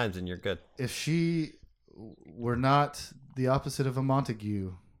 3 times, and you're good. If she were not the opposite of a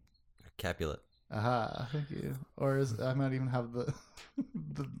Montague. Capulet. Aha, thank you. Or I might even have the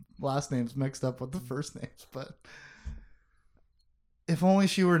the last names mixed up with the first names, but if only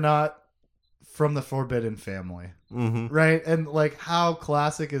she were not from the Forbidden family. Mm-hmm. Right? And like, how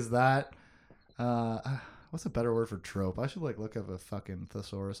classic is that? What's a better word for trope? I should look up a fucking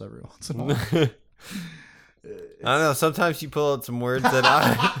thesaurus every once in a while. I don't know. Sometimes you pull out some words that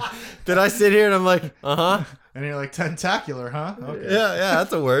I sit here and I'm like, uh-huh. And you're like, tentacular, huh? Okay. Yeah,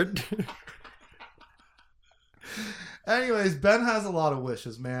 that's a word. Anyways, Ben has a lot of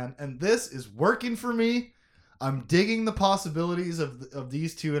wishes, man. And this is working for me. I'm digging the possibilities of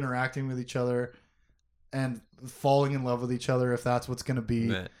these two interacting with each other and falling in love with each other, if that's what's going to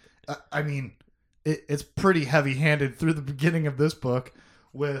be. I mean, it's pretty heavy-handed through the beginning of this book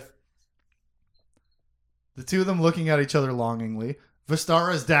with the two of them looking at each other longingly.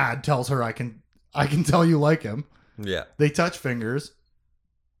 Vistara's dad tells her, I can tell you like him. Yeah. They touch fingers.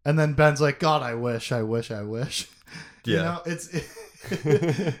 And then Ben's like, God, I wish. Yeah. It's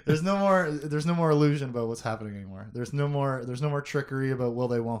there's no more illusion about what's happening anymore. There's no more trickery about will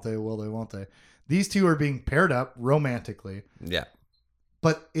they, won't they. These two are being paired up romantically. Yeah.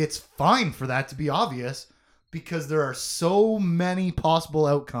 But it's fine for that to be obvious because there are so many possible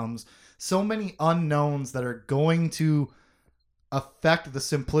outcomes, so many unknowns that are going to affect the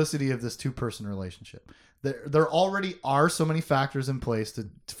simplicity of this two-person relationship. There already are so many factors in place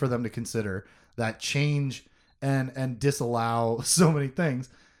for them to consider that change and disallow so many things.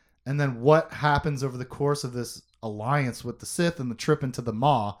 And then what happens over the course of this alliance with the Sith and the trip into the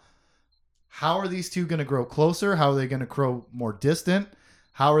Maw? How are these two going to grow closer? How are they going to grow more distant?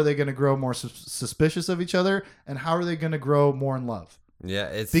 How are they going to grow more suspicious of each other? And how are they going to grow more in love?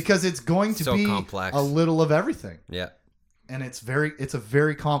 Yeah, because it's going to be complex. A little of everything. Yeah. And it's a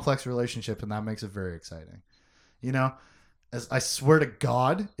very complex relationship, and that makes it very exciting. As I swear to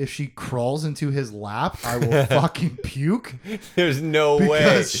God, if she crawls into his lap, I will fucking puke. There's no way.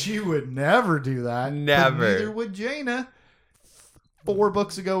 Because she would never do that. Never. But neither would Jaina 4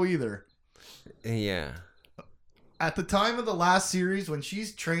 books ago either. Yeah. At the time of the last series, when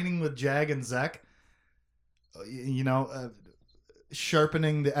she's training with Jag and Zek,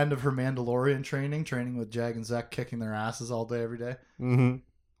 sharpening the end of her Mandalorian training with Jag and Zek, kicking their asses all day, every day. Mm-hmm.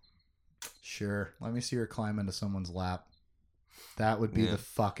 Sure. Let me see her climb into someone's lap. That would be the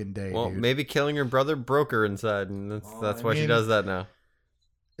fucking day, well, dude. Maybe killing her brother broke her inside, and that's why she does that now.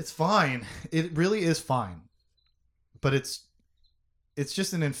 It's fine. It really is fine. But it's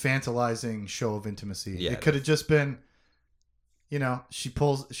just an infantilizing show of intimacy. Yeah, it could have just been, she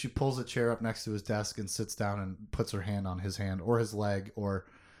pulls a chair up next to his desk and sits down and puts her hand on his hand or his leg, or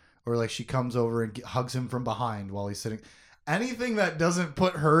like she comes over and hugs him from behind while he's sitting. Anything that doesn't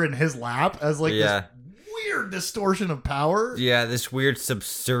put her in his lap as this weird distortion of power. Yeah, this weird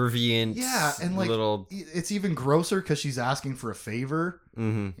subservient. Yeah, and little. It's even grosser because she's asking for a favor.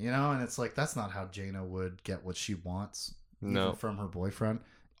 Mm-hmm. And it's like that's not how Jaina would get what she wants. No, from her boyfriend.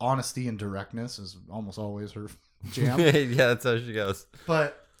 Honesty and directness is almost always her jam. Yeah, that's how she goes.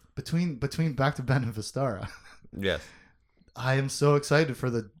 But between back to Ben and Vistara, yes, I am so excited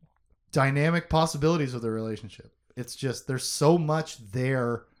for the dynamic possibilities of the relationship. It's just there's so much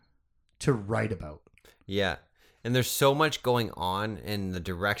there to write about. Yeah. And there's so much going on in the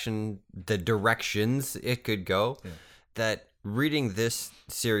directions it could go that reading this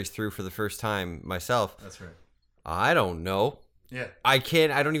series through for the first time myself. That's right. I don't know. Yeah. I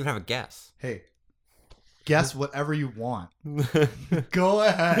don't even have a guess. Hey, guess whatever you want. Go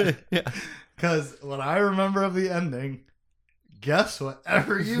ahead. Yeah. Because what I remember of the ending, guess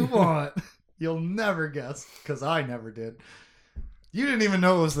whatever you want. You'll never guess, because I never did. You didn't even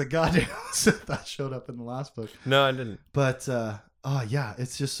know it was the goddamn Sith that showed up in the last book. No, I didn't. But, yeah,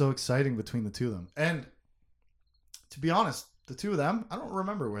 it's just so exciting between the two of them. And to be honest, the two of them, I don't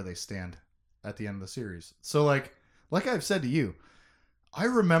remember where they stand at the end of the series. So, like I've said to you, I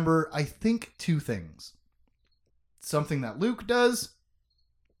remember, I think, two things. Something that Luke does,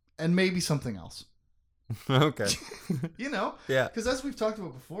 and maybe something else. Okay. You know? Yeah. Because as we've talked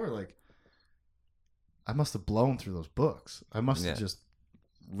about before, like, I must have blown through those books. I must have just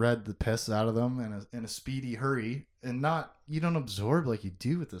read the piss out of them in a speedy hurry, and you don't absorb like you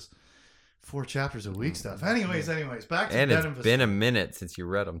do with this 4 chapters a week stuff. Anyways, back to and Ben it's been a minute since you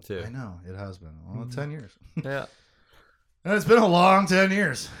read them too. I know it has been 10 years. Yeah, and it's been a long 10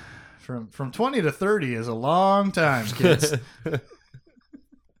 years. From 20 to 30 is a long time, kids.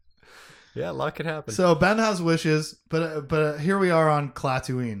 Yeah, a lot could happen. So Ben has wishes, but here we are on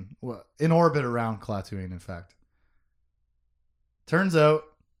Klaatuine, in orbit around Klaatuine. In fact, turns out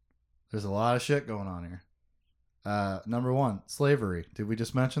there's a lot of shit going on here. Number 1, slavery. Did we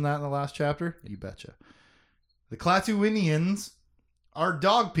just mention that in the last chapter? You betcha. The Klaatuinians are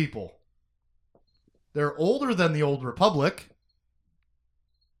dog people. They're older than the Old Republic.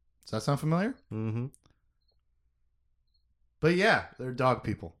 Does that sound familiar? Mm-hmm. But yeah, they're dog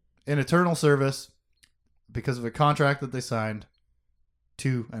people. In eternal service because of a contract that they signed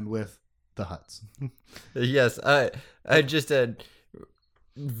to and with the Hutts. Yes, I just had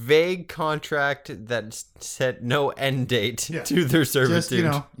vague contract that set no end date to their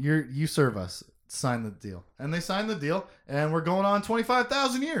servitude. Just, you serve us. Sign the deal. And they signed the deal, and we're going on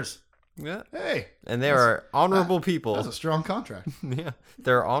 25,000 years. Yeah. Hey. And they are honorable people. That's a strong contract. Yeah.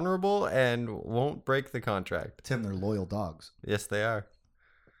 They're honorable and won't break the contract. Tim, they're loyal dogs. Yes, they are.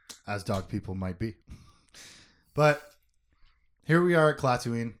 As dog people might be. But here we are at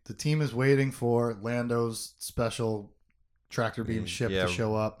Klaatuine. The team is waiting for Lando's special tractor beam ship to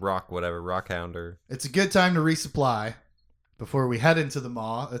show up. Rockhounder. It's a good time to resupply before we head into the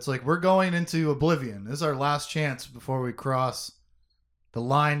Maw. It's like we're going into oblivion. This is our last chance before we cross the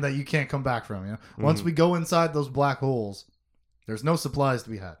line that you can't come back from. Mm-hmm. Once we go inside those black holes, there's no supplies to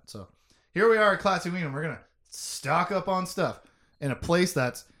be had. So here we are at Klaatuine, and we're going to stock up on stuff in a place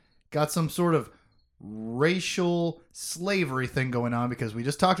that's got some sort of racial slavery thing going on, because we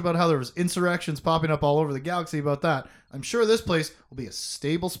just talked about how there was insurrections popping up all over the galaxy about that. I'm sure this place will be a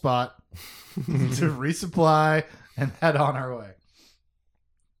stable spot to resupply and head on our way.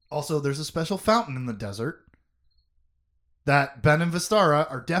 Also, there's a special fountain in the desert that Ben and Vistara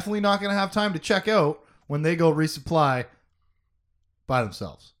are definitely not going to have time to check out when they go resupply by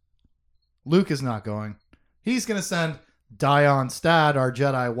themselves. Luke is not going. He's going to send Dion Stad, our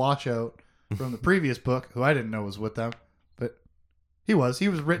Jedi watchout from the previous book, who I didn't know was with them, but he was. He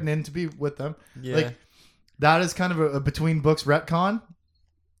was written in to be with them. Yeah. Like, that is kind of a between books retcon,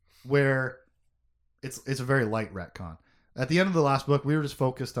 where it's a very light retcon. At the end of the last book, we were just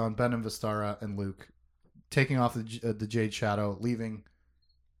focused on Ben and Vistara and Luke taking off the Jade Shadow, leaving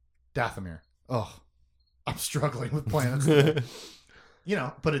Dathomir. Oh, I'm struggling with planets today.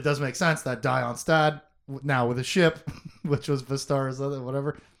 But it does make sense that Dion Stad, now with a ship, which was Vistara's other,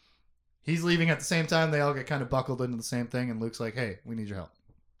 whatever, he's leaving at the same time. They all get kind of buckled into the same thing, and Luke's like, hey, we need your help.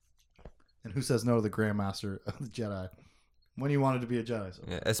 And who says no to the Grandmaster of the Jedi when he wanted to be a Jedi? So.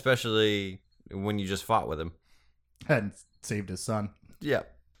 Yeah, especially when you just fought with him. And saved his son. Yeah.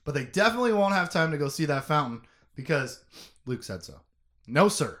 But they definitely won't have time to go see that fountain because Luke said so. No,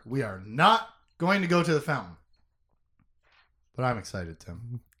 sir. We are not going to go to the fountain. But I'm excited,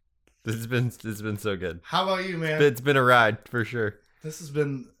 Tim. It's been so good. How about you, man? It's been a ride for sure. This has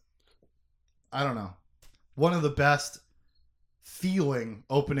been, I don't know, one of the best feeling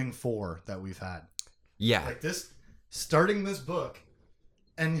opening 4 that we've had. Yeah. Like this, starting this book,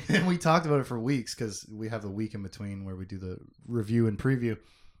 and we talked about it for weeks because we have the week in between where we do the review and preview.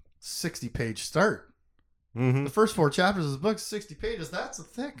 60-page start. Mm-hmm. The first 4 chapters of the book, 60 pages. That's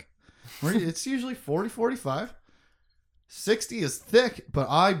thick. It's usually 40, 45. 60 is thick, but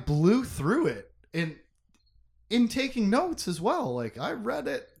I blew through it in taking notes as well. Like, I read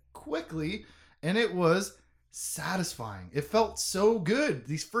it quickly, and it was satisfying. It felt so good.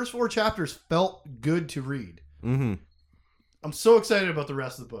 These first 4 chapters felt good to read. Mm-hmm. I'm so excited about the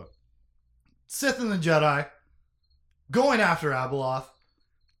rest of the book. Sith and the Jedi going after Abeloth.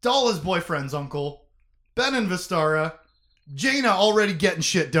 Dala's boyfriend's uncle. Ben and Vistara. Jaina already getting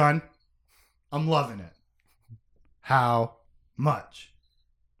shit done. I'm loving it. How much?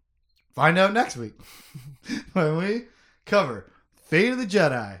 Find out next week when we cover Fate of the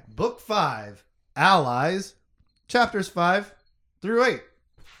Jedi, Book 5, Allies, Chapters 5 through 8.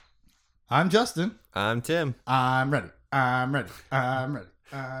 I'm Justin. I'm Tim. I'm ready.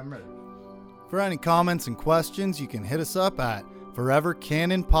 For any comments and questions, you can hit us up at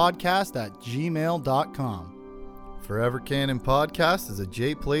forevercanonpodcast@gmail.com. Forever Canon Podcast is a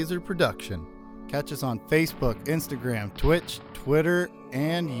Jay Plazer production. Catch us on Facebook, Instagram, Twitch, Twitter,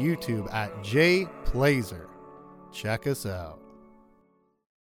 and YouTube at Jay Plazer. Check us out.